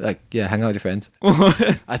now. Like yeah, hang out with your friends."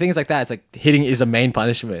 I think it's like that. It's like hitting is the main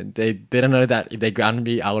punishment. They don't know that if they grounded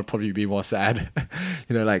me, I would probably be more sad.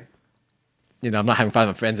 Like I'm not having fun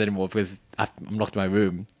with my friends anymore because I'm locked in my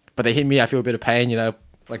room. But they hit me, I feel a bit of pain,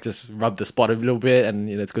 like just rub the spot a little bit, and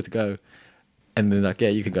it's good to go. And then like, yeah,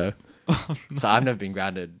 you can go. So I've never been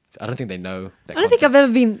grounded. I don't think they know. I don't think I've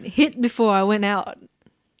ever been hit before I went out.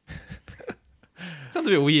 Sounds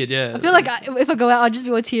a bit weird, yeah. I feel like if I go out, I'll just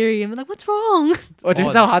be all teary and be like, "What's wrong?" Or it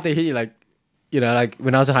depends odd. how hard they hit you. Like, like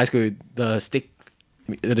when I was in high school, the stick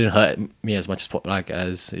it didn't hurt me as much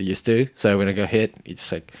as it used to. So when I go hit, it's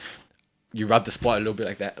just like you rub the spot a little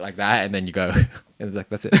bit like that, and then you go. And it's like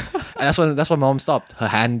that's it. And that's when my mom stopped. Her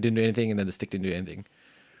hand didn't do anything, and then the stick didn't do anything.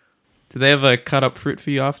 Did they ever cut up fruit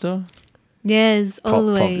for you after? Yes,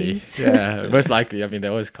 Probably. always. Yeah, most likely. I mean, they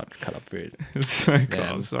always cut up fruit. It's like,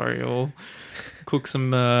 Man. oh, sorry, I'll cook some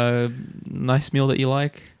nice meal that you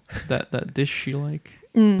like, that dish you like.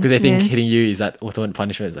 Because they think Yeah. hitting you is that ultimate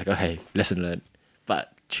punishment. It's like, oh, hey, lesson learned.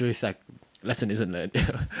 But truth, like, lesson isn't learned.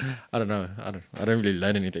 I don't know. I don't really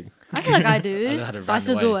learn anything. I feel like I I do, don't know how to but I run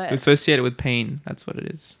still do away. it. Associated with pain, that's what it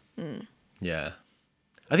is. Yeah.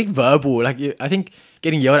 I think verbal, I think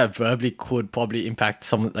getting yelled at verbally could probably impact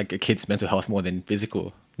a kid's mental health more than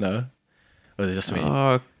physical. No? Or is it just me?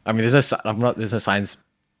 Oh, I mean, there's no science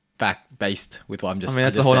based with what I'm just I mean,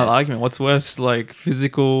 that's a just whole said. other argument. What's worse, like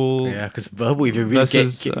physical? Yeah, because verbal, if you really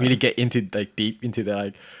Versus, really get into like deep into the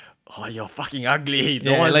like, oh, you're fucking ugly.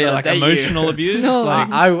 No Yeah, one's gonna like date emotional you. abuse. No, like,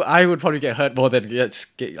 I would probably get hurt more than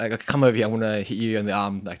just get like, come over here. I'm gonna hit you in the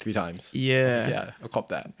arm like 3 times. yeah. Yeah, I'll cop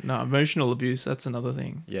that. No, emotional abuse. That's another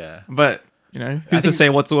thing. Yeah, But who's to think- say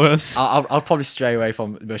what's worse? I'll probably stray away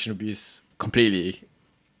from emotional abuse completely.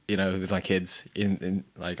 With my kids, in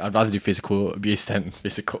like I'd rather do physical abuse than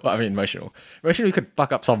emotional. Emotional could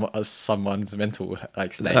fuck up someone's mental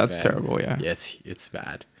like state. That's man. terrible. Yeah. Yeah, it's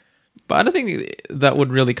bad. But I don't think that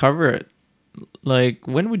would really cover it. Like,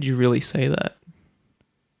 when would you really say that?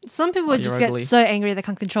 Some people Oh, just you're get ugly. so angry they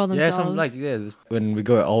can't control themselves. When we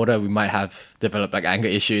grow older, we might have developed like anger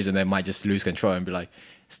issues, and they might just lose control and be like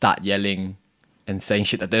start yelling and saying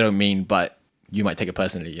shit that they don't mean, but you might take it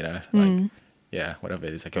personally. Like. Yeah, whatever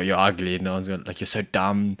it is. Like, oh, you're ugly. No one's gonna, like, you're so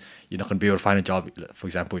dumb. You're not gonna be able to find a job. For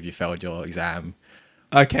example, if you failed your exam.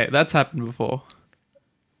 Okay, that's happened before.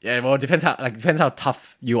 Yeah, well, it depends how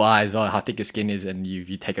tough you are as well, how thick your skin is, and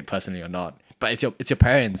you take it personally or not. But it's your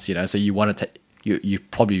parents, so you want to you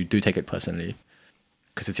probably do take it personally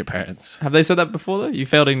because it's your parents. Have they said that before though? You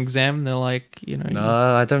failed an exam, they're like,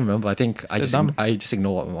 No, I don't remember. I think So dumb. I just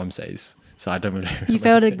ignore what my mom says, so I don't really. Remember You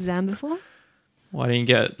failed an anything. exam before? why didn't you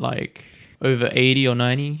get like over 80 or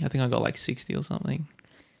 90? I think I got like 60 or something.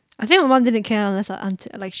 I think my mom didn't care unless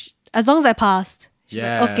as long as I passed. She's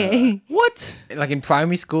Yeah. like, okay. What? Like in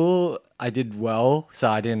primary school, I did well, so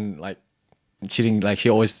I didn't like. She didn't like. She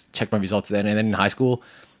always checked my results then, and then in high school,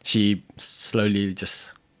 she slowly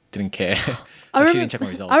just didn't care. Like, she didn't check my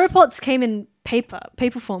results. Our reports came in paper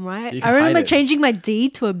form, right? You I can remember hide it. changing my D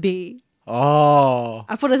to a B. Oh,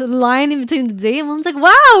 I put a line in between the D, and mom's like,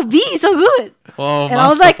 "Wow, B, so good." Oh, And I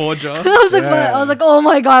was master like, forger. I was like, Yeah. I was like, oh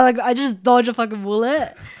my god, like I just dodged a fucking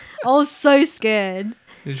bullet. I was so scared.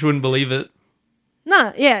 You just wouldn't believe it.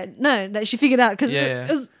 No, that she figured out because Yeah.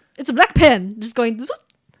 it's a black pen just going.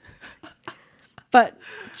 But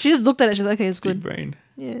she just looked at it. She's like, okay, it's Big good. brain.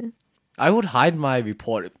 Yeah, I would hide my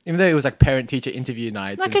report, even though it was like parent-teacher interview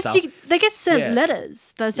nights no, and because stuff. they get sent Yeah.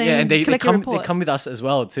 letters that are saying Yeah, and they collect your come report. with us as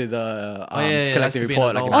well to the Oh, yeah, to yeah, collect has the to be an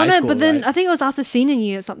report like in adult. Oh high no, school. but then right? I think it was after senior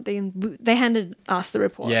year or something. They handed us the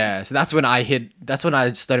report. Yeah, so that's when I hid. That's when I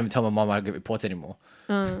just don't even tell my mom I don't get reports anymore.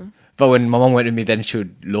 Uh. But when my mom went with me, then she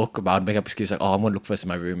would look about, make up excuse like, "Oh, I'm gonna look first in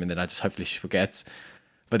my room," and then I just hopefully she forgets.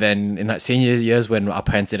 But then in like senior years when our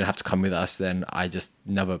parents didn't have to come with us, then I just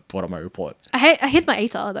never brought up my report. I hid my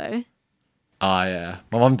ATAR though. Ah, yeah,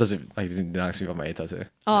 my mom doesn't like didn't ask me about my ATAR too.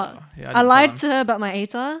 Oh, Yeah, I didn't lied tell to her about my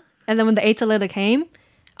ATAR, and then when the ATAR letter came,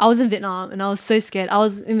 I was in Vietnam and I was so scared. I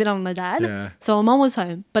was in Vietnam with my dad, Yeah. so my mom was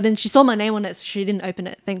home, but then she saw my name on it, so she didn't open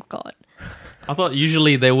it. Thank God. I thought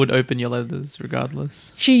usually they would open your letters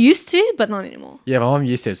regardless. She used to, but not anymore. Yeah, my mom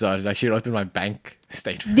used to, so like she'd open my bank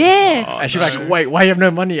statement. Yeah, And she'd be like, "Wait, why you have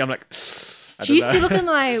no money?" I'm like, I she don't used to know. look at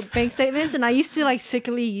my bank statements, and I used to like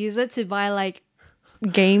secretly use it to buy like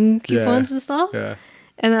game coupons and stuff. Yeah,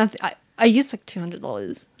 And I used like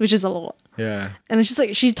 $200, which is a lot. yeah. And it's just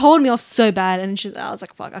like she told me off so bad, and I was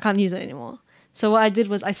like, "Fuck, I can't use it anymore." So what I did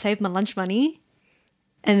was I saved my lunch money,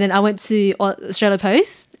 and then I went to Australia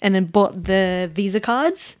Post and then bought the Visa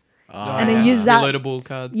cards. And then use that. Reloadable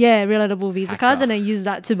cards. Yeah, reloadable Visa Hacker. cards, and then use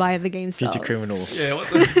that to buy the game Future stuff. criminal. Yeah, what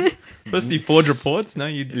the? First you forge reports, now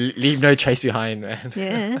you... Leave no trace behind, man.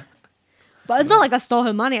 Yeah, but it's not like I stole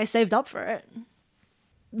her money. I saved up for it.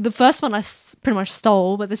 The first one I pretty much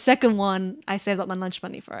stole, but the second one I saved up my lunch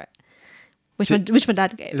money for it, which my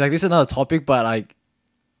dad gave. Like, this is another topic, but like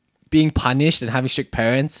being punished and having strict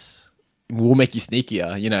parents will make you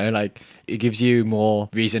sneakier. You know, like it gives you more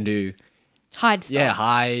reason to Hide stuff.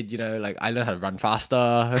 hide. You know, like I learned how to run faster,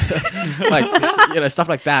 like stuff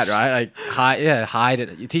like that, right? Like hide.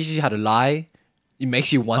 It teaches you how to lie. It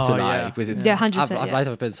makes you want to Oh, lie yeah. because it's 100%, I've yeah. lied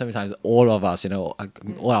to my parents so many times. All of us, all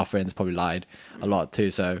our friends probably lied a lot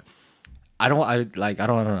too. So I don't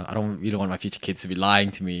really want my future kids to be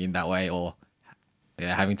lying to me in that way, or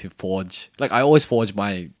having to forge. Like I always forge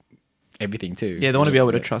my everything too. Yeah, they want to be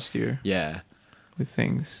able to trust you Yeah, with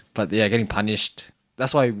things. but getting punished.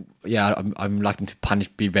 That's why I'm reluctant to punish,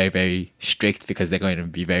 be very very strict, because they're going to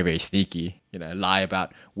be very very sneaky. Lie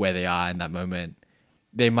about where they are in that moment.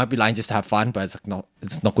 They might be lying just to have fun, but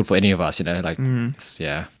it's not good for any of us.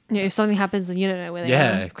 Yeah, if something happens and you don't know where they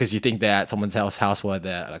Yeah, are. because you think they're at someone's house where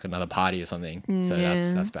they're at like another party or something. So yeah.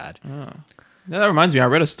 that's bad. Yeah, that reminds me. I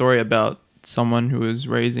read a story about someone who was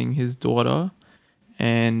raising his daughter,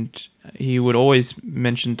 and he would always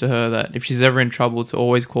mention to her that if she's ever in trouble, to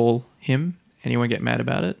always call him, and he won't get mad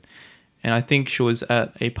about it. And I think she was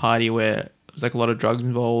at a party where there was like a lot of drugs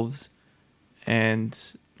involved, and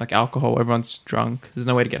like alcohol. Everyone's drunk. There's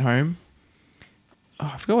no way to get home.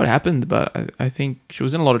 I forgot what happened, but I think she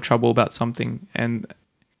was in a lot of trouble about something. And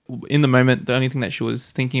in the moment, the only thing that she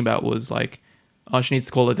was thinking about was like, oh, she needs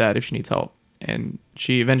to call her dad if she needs help. And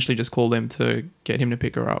she eventually just called him to get him to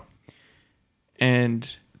pick her up. And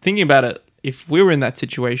thinking about it, if we were in that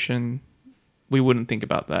situation, we wouldn't think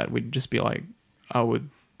about that. We'd just be like, I would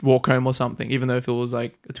walk home or something, even though if it was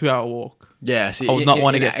like a 2-hour walk. Yeah, see, I would not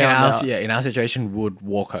want to get found out. Yeah, in our situation, would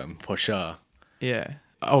walk home for sure. Yeah.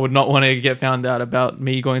 I would not want to get found out about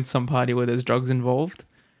me going to some party where there's drugs involved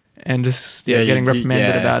and just getting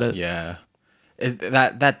reprimanded about it. Yeah,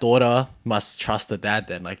 that daughter must trust the dad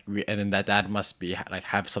then, and then that dad must be like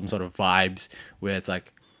have some sort of vibes where it's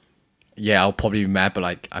like, yeah, I'll probably be mad, but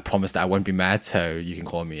like I promise that I won't be mad, so you can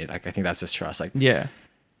call me. Like I think that's just trust. Like, Yeah.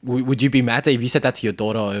 would you be mad if you said that to your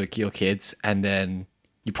daughter or your kids, and then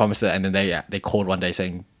you promised it, and then they called one day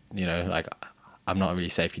saying, like, I'm not really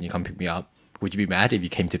safe, can you come pick me up? Would you be mad if you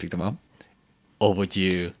came to pick them up, or would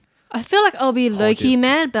you? I feel like I'll be low key you.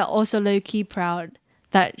 mad, but also low key proud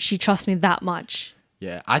that she trusts me that much.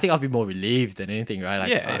 Yeah, I think I'll be more relieved than anything, right? Like,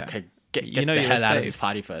 Yeah, yeah. okay, get You know the you're hell out of safe. this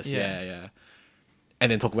party first. Yeah. Yeah,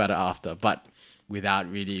 and then talk about it after, but without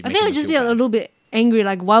really. I think I'd just be a little bit angry.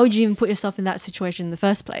 Like, why would you even put yourself in that situation in the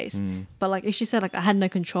first place? But like, if she said like I had no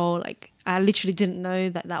control, like I literally didn't know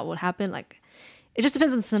that would happen. Like, it just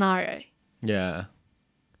depends on the scenario. Yeah.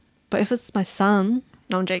 But if it's my son,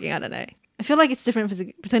 no, I'm joking. I don't know. I feel like it's different if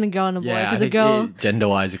it's between a girl and a boy. Yeah, If it's a girl,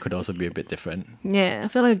 gender-wise, it could also be a bit different. yeah, I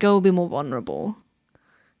feel like a girl will be more vulnerable.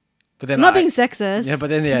 But then I'm not being sexist. Yeah, but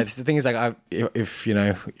then the thing is like, if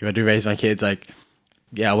I do raise my kids, like,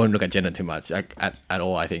 yeah, I won't look at gender too much, like at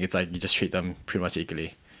all. I think it's like you just treat them pretty much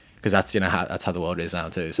equally, because that's that's how the world is now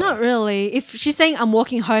too. So. Not really. If she's saying I'm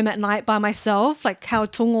walking home at night by myself, like how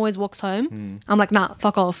Tung always walks home, I'm like, nah,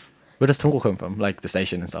 fuck off. Where does Tung come from? Like the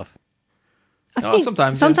station and stuff. I Oh, think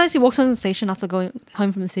sometimes, he walks home from the station after going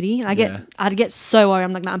home from the city, and I'd get so worried.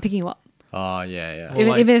 I'm like, nah, I'm picking you up. Oh yeah. Well, Even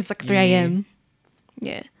like, if it's like 3 a.m.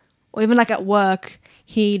 Yeah. Or even like at work,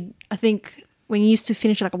 I think when you used to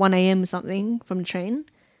finish at like 1 a.m. or something from the train,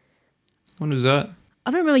 When was that?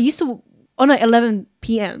 I don't remember. He used to, 11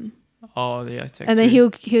 p.m. Oh, yeah. And then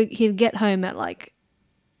he'd get home at like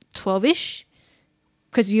 12ish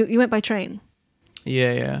because you went by train.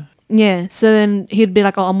 Yeah, yeah. Yeah. So then he'd be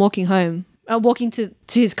like, oh, I'm walking home. I'm walking to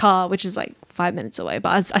his car, which is like 5 minutes away,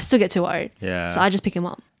 but I still get too worried. Yeah. So I just pick him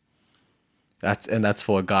up. That's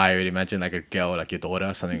for a guy. I would imagine like a girl, like your daughter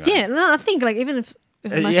or something. Yeah. No, I think like even if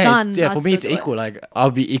my yeah, son. yeah. I'd For me, still it's do it. equal. Like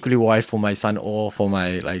I'll be equally worried for my son or for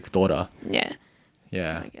my like daughter. Yeah.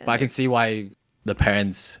 Yeah, I guess. but I can see why the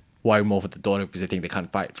parents worry more for the daughter because they think they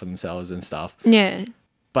can't fight for themselves and stuff. Yeah.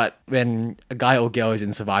 But when a guy or girl is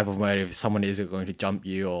in survival mode, if someone is going to jump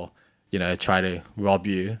you or try to rob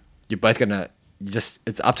you, you're both gonna it's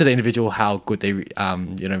up to the individual how good they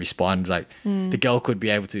respond. Like the girl could be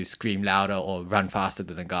able to scream louder or run faster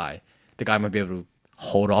than the guy. The guy might be able to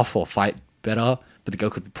hold off or fight better, but the girl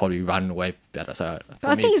could probably run away better. So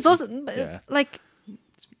But I think it's also like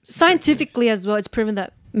scientifically as well. It's proven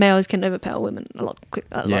that males can overpower women a lot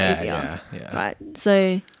easier. Yeah. Right.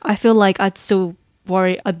 So I feel like I'd still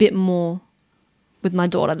worry a bit more with my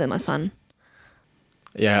daughter than my son.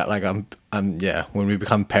 Yeah, like when we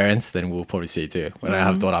become parents, then we'll probably see too. When I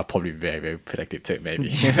have a daughter, I'll probably be very, very protective too,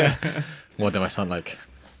 maybe. More than my son, like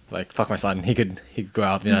fuck my son. He could grow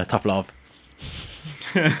up, tough love.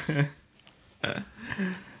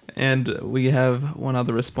 And we have one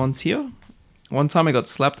other response here. one time I got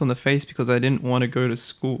slapped on the face because I didn't want to go to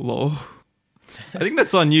school. Lol. I think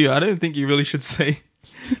that's on you. I don't think you really should say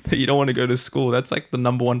that you don't want to go to school. That's like the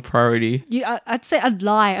number one priority. I'd say I'd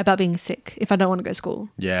lie about being sick if I don't want to go to school.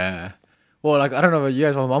 Yeah. Well, like, I don't know about you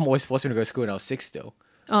guys. My mom always forced me to go to school and I was sick still.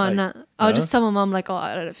 Oh, Like, no. I'll no? just tell my mom, like, oh,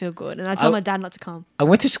 I don't feel good. And I tell my dad not to come. I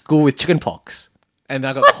went to school with chicken pox. And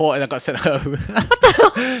then I got caught and I got sent home.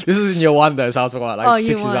 This was in year 1 though, so I was about like Oh, 6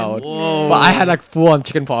 year years one. old. Whoa. But I had like full on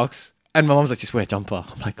chicken pox. And my mom's like, just wear a jumper.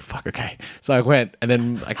 I'm like, fuck, okay. So I went, and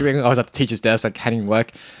then like, I was at the teacher's desk, like, handing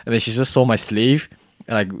work, and then she just saw my sleeve,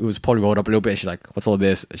 and like, it was probably rolled up a little bit, and she's like, what's all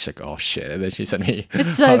this? And she's like, oh shit. And then she sent me.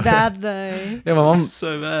 It's so bad, though. Yeah, my mom,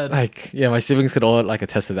 So bad. like, yeah, my siblings could all like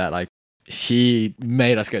attest to that. Like, she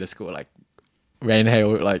made us go to school. Like, rain,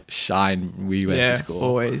 hail, like, shine, we went yeah, to school.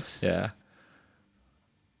 always. Yeah.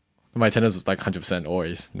 My attendance was like 100%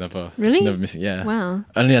 always. Never. Really? Never missing. Yeah. Wow.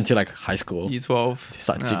 Only until like high school. Year 12. To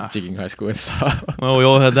start Ah. jigging high school and stuff. Well, we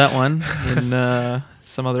all heard that one in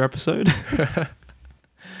some other episode.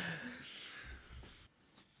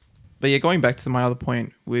 But yeah, going back to my other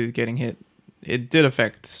point with getting hit, it did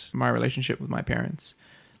affect my relationship with my parents.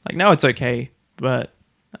 Like now it's okay, but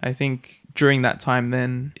I think during that time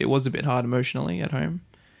then it was a bit hard emotionally at home.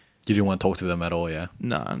 You didn't want to talk to them at all, yeah?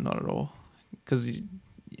 No, not at all. Because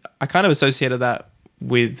I kind of associated that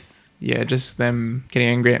with, yeah, just them getting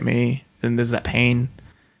angry at me. Then there's that pain.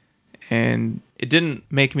 And it didn't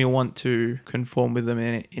make me want to conform with them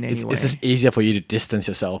in any way. It's just easier for you to distance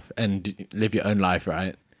yourself and live your own life,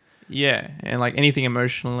 right? Yeah. And like anything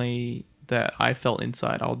emotionally that I felt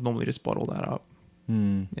inside, I'll normally just bottle that up.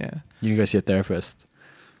 Yeah. You can go see a therapist.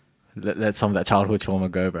 Let some of that childhood trauma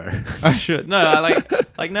go, bro. I should. No, I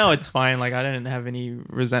like now it's fine. Like I don't have any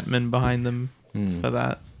resentment behind them for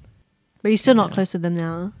that. But you're still not Yeah. close with them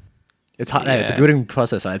now. It's hard. It's a Yeah. building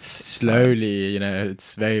process, right? It's slowly, you know,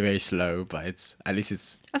 it's very, very slow, but it's at least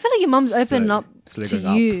it's I feel like your mum's opened Slowly- up slowly to going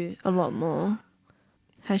up. you a lot more.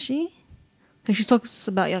 Has she? Like she talks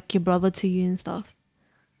about like your brother to you and stuff.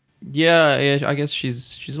 Yeah, I guess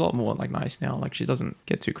she's a lot more like nice now. Like she doesn't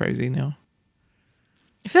get too crazy now.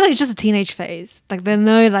 I feel like it's just a teenage phase. Like they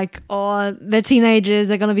know, like, oh, they're teenagers.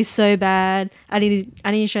 They're gonna be so bad. I need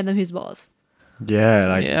to show them who's boss. yeah,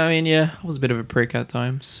 like Yeah, I mean, yeah, I was a bit of a prick at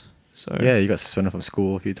times. So yeah, you got suspended from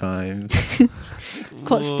school a few times.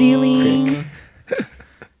 Caught stealing.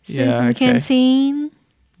 Yeah, from okay. canteen.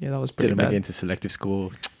 Yeah, that was pretty Didn't make it bad. into selective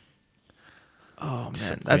school. Oh man,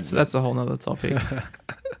 Disappointment. that's a whole nother topic.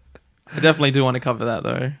 I definitely do want to cover that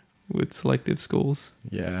though with selective schools.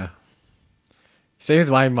 Yeah. Same with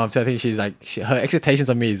my mom. So I think she's like, her expectations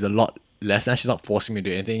of me is a lot less now. She's not forcing me to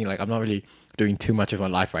do anything. Like I'm not really doing too much of my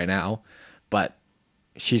life right now, but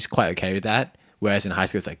she's quite okay with that. Whereas in high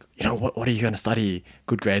school, it's like, you know, what are you going to study?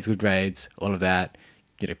 Good grades, all of that,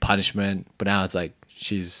 you know, punishment. But now it's like,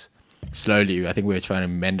 she's slowly, I think we're trying to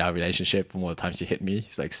mend our relationship from all the times she hit me.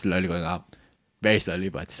 It's like slowly going up, very slowly,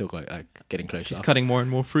 but it's still going, like getting closer. She's cutting more and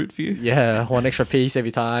more fruit for you. Yeah, one extra piece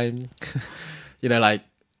every time. You know, like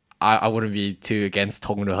I wouldn't be too against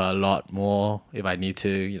talking to her a lot more if I need to,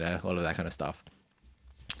 you know, all of that kind of stuff.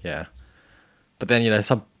 Yeah. But then, you know,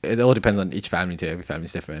 it all depends on each family too. Every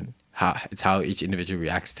family's different. It's how each individual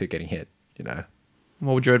reacts to getting hit, you know.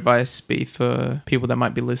 What would your advice be for people that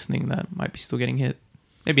might be listening that might be still getting hit?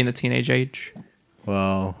 Maybe in the teenage age.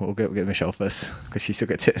 Well, we'll get Michelle first because she still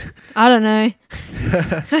gets hit. I don't know.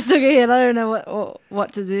 I still get hit. I don't know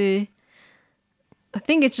what to do. I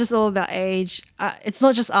think it's just all about age. It's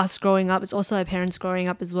not just us growing up. It's also our parents growing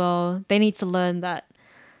up as well. They need to learn that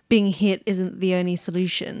being hit isn't the only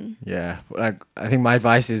solution. Yeah, like I think my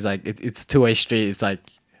advice is like it's two-way street. It's like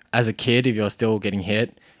as a kid, if you're still getting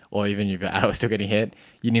hit, or even if you're adult still getting hit,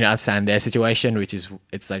 you need to understand their situation, which is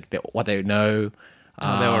it's like what they know,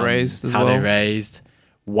 How they were raised as how they're well. raised,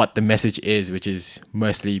 what the message is, which is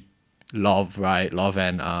mostly love, right? Love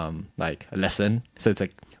and like a lesson. So it's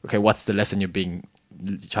like, okay, what's the lesson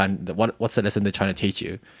what's the lesson they're trying to teach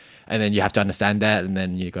you? And then you have to understand that, and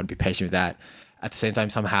then you got to be patient with that. At the same time,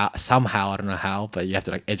 somehow, I don't know how, but you have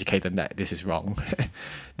to like educate them that this is wrong.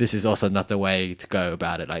 This is also not the way to go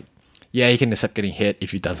about it. Like, yeah, you can accept getting hit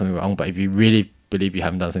if you've done something wrong, but if you really believe you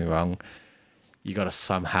haven't done something wrong, you got to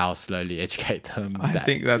somehow slowly educate them. I that-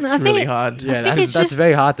 think that's I think really it- hard. yeah, think it's that's just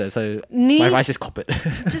very hard though. So need- my advice is cop it.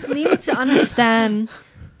 Just needing to understand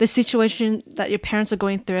the situation that your parents are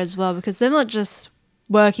going through as well, because they're not just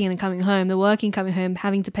working and coming home. They're working, coming home,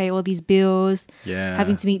 having to pay all these bills, Yeah.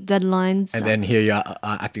 having to meet deadlines. And then here you are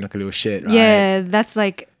acting like a little shit, right? Yeah, that's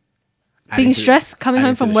like being adding to- stressed, coming adding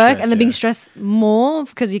home to from the work, stress, and then being yeah. stressed more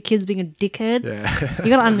because your kid's being a dickhead. Yeah. You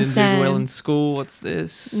gotta I didn't do well in understand. school. What's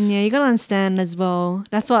this? Yeah, you gotta understand as well.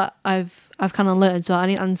 That's what I've kind of learned as well. I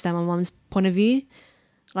need to understand my mom's point of view.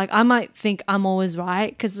 Like I might think I'm always right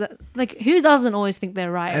because like who doesn't always think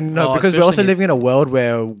they're right? And no, Oh, because we're also especially- living in a world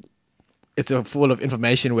where it's full of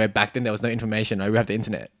information where back then there was no information, right? We have the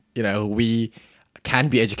internet. You know, we can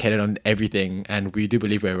be educated on everything and we do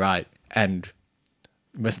believe we're right. And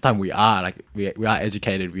most of the time we are, like we are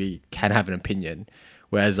educated, we can have an opinion.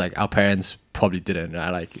 Whereas like our parents probably didn't, right?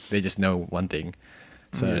 Like they just know one thing.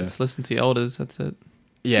 So Yeah, just listen to your elders. That's it.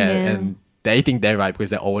 yeah, Yeah. and they think they're right because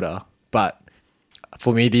they're older. But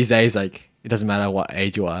for me these days, like it doesn't matter what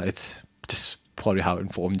age you are, it's just probably how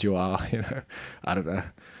informed you are, you know. I don't know.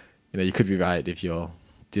 You know, you could be right if you're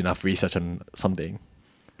do enough research on something.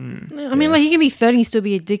 I mean, Yeah. like you can be 30 and still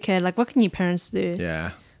be a dickhead. Like, what can your parents do?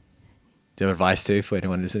 Yeah. Do you have advice too for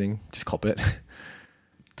anyone listening? Just cop it.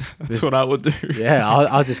 That's what I would do. Yeah,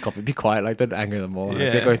 I'll just cop it. Be quiet, like don't anger them more. Like, Yeah.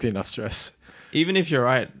 they're going through enough stress. Even if you're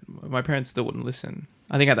right, my parents still wouldn't listen.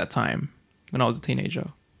 I think at that time, when I was a teenager,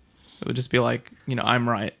 it would just be like, I'm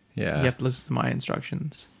right. Yeah. You have to listen to my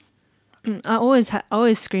instructions. I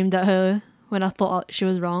always screamed at her when I thought she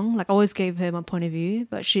was wrong. Like, I always gave her my point of view,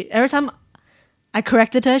 but every time I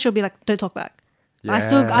corrected her, she'll be like, "Don't talk back." Yeah.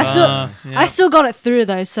 I still got it through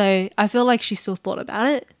though, so I feel like she still thought about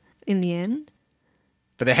it in the end.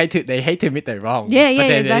 But they hate to admit they're wrong. Yeah, But yeah,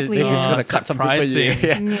 they're exactly, They're yeah. just gonna It's cut that some fruit for pride you.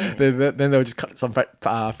 thing. Yeah. Yeah. Then they'll just cut some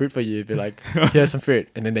fruit for you. Be like, here's some fruit,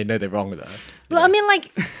 and then they know they're wrong with that. But I mean,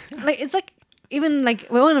 like it's like even like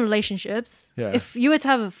we're all in relationships. Yeah. If you were to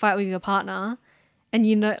have a fight with your partner, and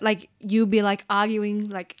like you'll be like arguing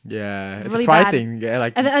like, Yeah, it's Really a pride bad. thing. Yeah,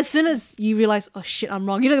 like and then as soon as you realize, oh shit, I'm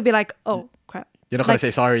wrong, you're not gonna be like, oh crap. you're not gonna like-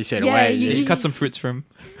 say sorry straight Yeah, away. you- You cut some fruits from.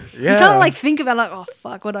 yeah. You kind of like think about like, oh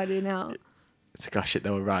fuck, what do I do now? it's like, oh shit, they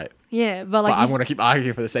were right. Yeah, but like But I'm gonna keep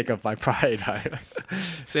arguing for the sake of my pride. Right?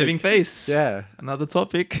 Saving face. Yeah. Another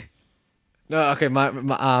topic. No, okay.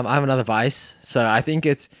 I have another advice. So I think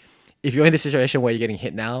it's if you're in this situation where you're getting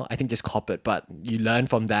hit now, I think just cop it. But you learn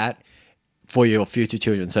from that for your future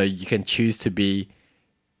children. So you can choose to be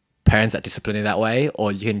parents that discipline in that way,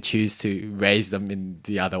 or you can choose to raise them in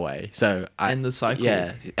the other way. So End the cycle.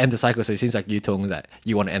 Yeah, end the cycle. So it seems like you told me that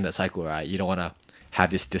you want to end that cycle, right? You don't want to have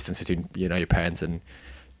this distance between your parents and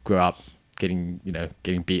grow up getting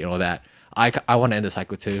beat and all that. I want to end the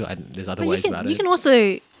cycle too, and there's other but ways about you it. can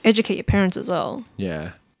also educate your parents as well.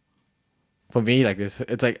 Yeah. For me, like this,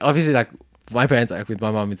 it's like obviously like for my parents, like with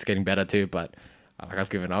my mom, it's getting better too. But like I've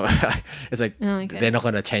given up. It's like Oh, okay. they're not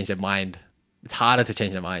gonna change their mind. It's harder to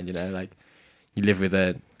change their mind, like you live with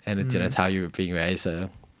it, and it's it's how you're being raised. So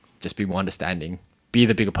just be more understanding. Be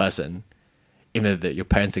the bigger person, even though your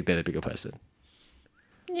parents think they're the bigger person.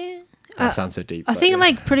 Yeah. That sounds so deep. I but think yeah.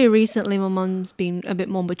 like pretty recently my mum's been a bit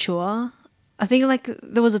more mature. I think like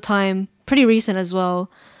there was a time pretty recent as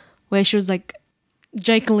well where she was like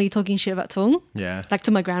jokingly talking shit about Tung, yeah. like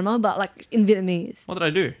to my grandma, but like in Vietnamese. What did I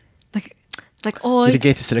do? Like oh You didn't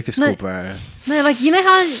get to selective school, No. bro. no, like you know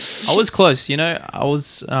how I was close. I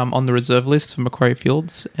was on the reserve list for Macquarie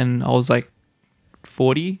Fields, and I was like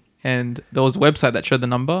 40, and there was a website that showed the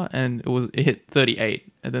number, and it hit 38,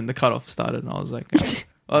 and then the cutoff started, and I was like,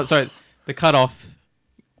 oh, sorry, the cutoff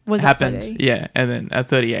was happened, 30. yeah, and then at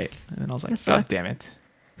 38, and then I was like, That God sucks. damn it.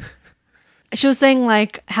 She was saying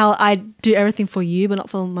like how I do everything for you but not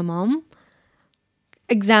for my mom.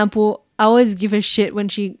 Example, I always give her shit when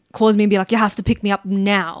she calls me and be like, you have to pick me up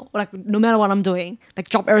now. Like no matter what I'm doing, like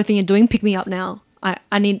drop everything you're doing, pick me up now.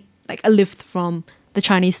 I need like a lift from the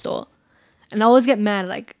Chinese store. And I always get mad,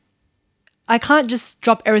 like I can't just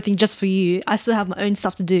drop everything just for you. I still have my own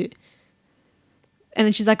stuff to do. And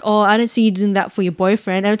then she's like, oh, I don't see you doing that for your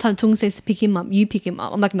boyfriend. Every time Tung says to pick him up, you pick him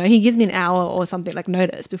up. I'm like, no, he gives me an hour or something, like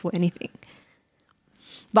notice before anything.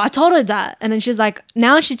 But I told her that. And then she's like,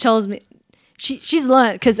 now she tells me, she's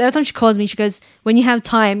learned. Because every time she calls me, she goes, when you have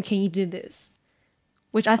time, can you do this?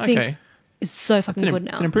 Which I think Okay. is so fucking good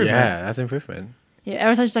now. It's an improvement. Yeah, that's improvement. Yeah,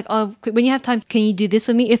 every time she's like, oh, when you have time, can you do this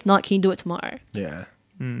for me? If not, can you do it tomorrow? Yeah.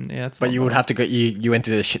 Yeah, that's But not you would bad. have to go. You went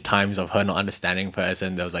through the shit times of her not understanding first,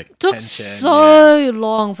 and there was like Took tension. yeah. so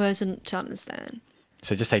long for her to understand.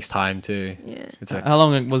 So it just takes time to. Yeah. It's like How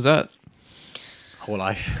long was that? whole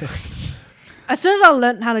life. As soon as I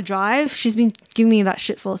learned how to drive, she's been giving me that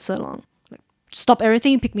shit for so long. Like, stop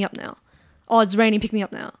everything, pick me up now. Oh, it's raining, pick me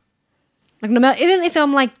up now. Like, no matter, even if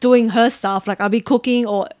I'm like doing her stuff, like I'll be cooking,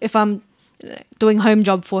 or if I'm doing home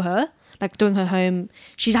job for her, like doing her home,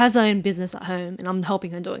 she has her own business at home, and I'm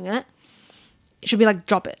helping her doing it. She'll be like,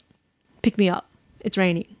 drop it, pick me up. It's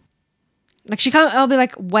raining. Like she can't. I'll be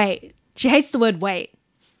like, wait. she hates the word wait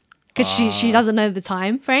because she doesn't know the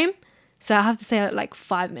time frame. So I have to say like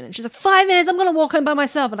 5 minutes. She's like, 5 minutes, I'm gonna walk home by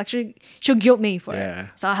myself, and like she'll guilt me for Yeah. it.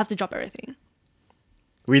 So I have to drop everything.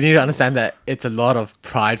 We need to understand that it's a lot of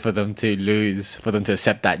pride for them to lose, for them to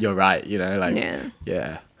accept that you're right, you know, like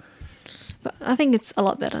Yeah. But I think it's a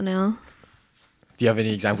lot better now. Do you have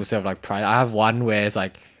any examples of like pride? I have one where it's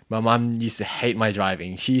like my mum used to hate my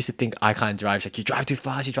driving. She used to think I can't drive. She's like, you drive too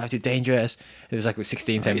fast, you drive too dangerous. It was like with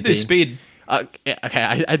 16, You 17. do speed. Yeah, okay,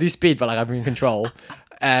 I do speed, but like I'm in control.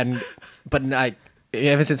 But like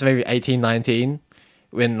ever since maybe 18, 19,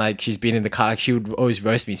 when like she's been in the car, like she would always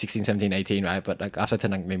roast me 16, 17, 18, right? But like after I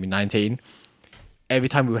turned like maybe 19, every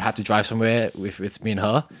time we would have to drive somewhere with it's me and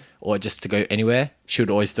her, or just to go anywhere, she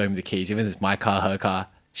would always throw me the keys. Even if it's my car, her car,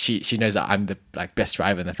 she knows that I'm the like best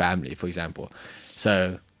driver in the family, for example.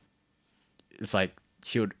 So it's like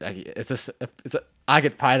she would like I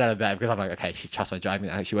get pride out of that because I'm like, okay, she trusts my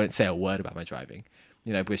driving. She won't say a word about my driving,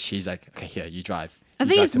 you know, because she's like, okay, here, you drive. I You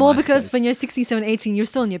think drive it's to more my because place. when you're 16, 17, 18, you're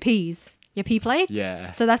still on your P's. Your P plates.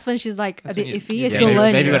 Yeah. So that's when she's like That's a bit when you- iffy. yeah, You're Yeah, still maybe,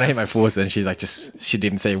 learning. maybe when I hit my fours, then she's like, she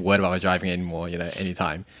didn't say a word about my driving anymore. You know,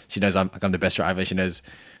 anytime she knows I'm the best driver. She knows,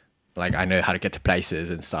 like, I know how to get to places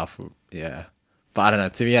and stuff. Yeah, but I don't know.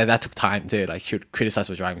 To me, yeah, that took time too. Like, she would criticize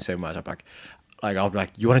my driving so much. I'm like, I'll be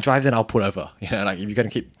like, you want to drive? Then I'll pull over. You know, like if you're gonna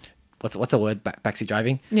keep, what's the word? Backseat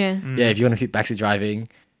driving. Yeah. Yeah, if you're gonna keep backseat driving.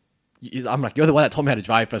 I'm like, you're the one that taught me how to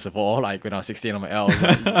drive, first of all. Like when I was 16 on my L,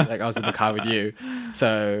 like I was in the car with you.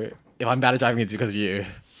 So if I'm bad at driving, it's because of you.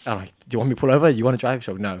 I'm like, do you want me to pull over? You want to drive?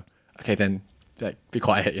 So no. Okay, then like be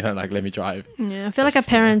quiet. You know, like let me drive. Yeah. I feel like our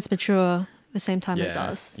parents mature the same time as Yeah,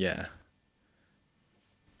 us. yeah,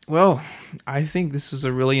 Well, I think this was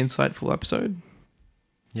a really insightful episode.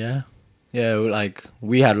 yeah, yeah. Like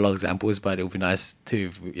we had a lot of examples, but it would be nice to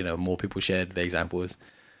if, more people shared the examples.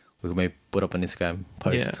 We could maybe put up an Instagram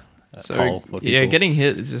post. So Poll for yeah, people. getting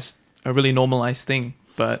hit is just a really normalized thing,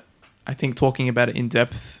 but I think talking about it in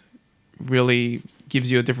depth really gives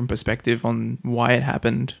you a different perspective on why it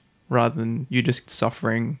happened rather than you just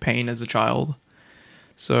suffering pain as a child.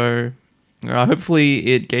 So hopefully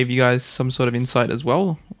it gave you guys some sort of insight as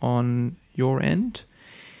well on your end.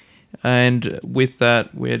 And with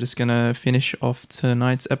that, we're just going to finish off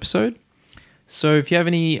tonight's episode. So if you have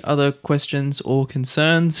any other questions or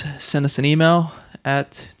concerns, send us an email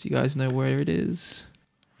at, do you guys know where it is?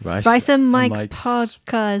 Rice and Mike's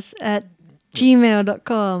podcast at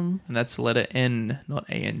gmail.com. And that's the letter N, not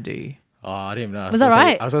A-N-D. Oh, I didn't even know. Was that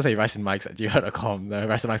right? I was gonna say Rice and Mike's at gmail.com. The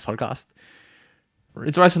Rice and Mike's podcast.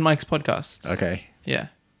 It's Rice and Mike's podcast. Okay. Yeah.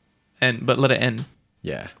 But letter N.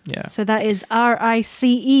 Yeah. Yeah. So that is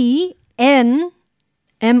RICENMICS.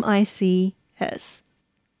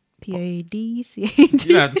 PADCAD.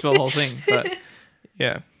 You don't have to spell the whole thing, but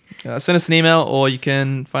yeah. Send us an email or you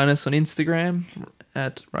can find us on Instagram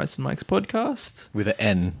at Rice and Mike's podcast. With an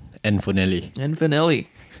N. N for Nelly. N for Nelly.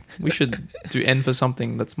 We should do N for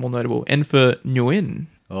something that's more notable. N for Nguyen.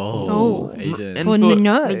 Oh, Oh. Asian. N For for no.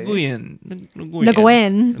 Nguyen. Nguyen.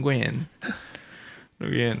 Nguyen.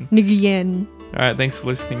 Nguyen. Nguyen. All right. Thanks for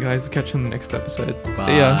listening, guys. We'll catch you on the next episode.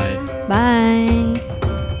 See ya. Bye. Bye.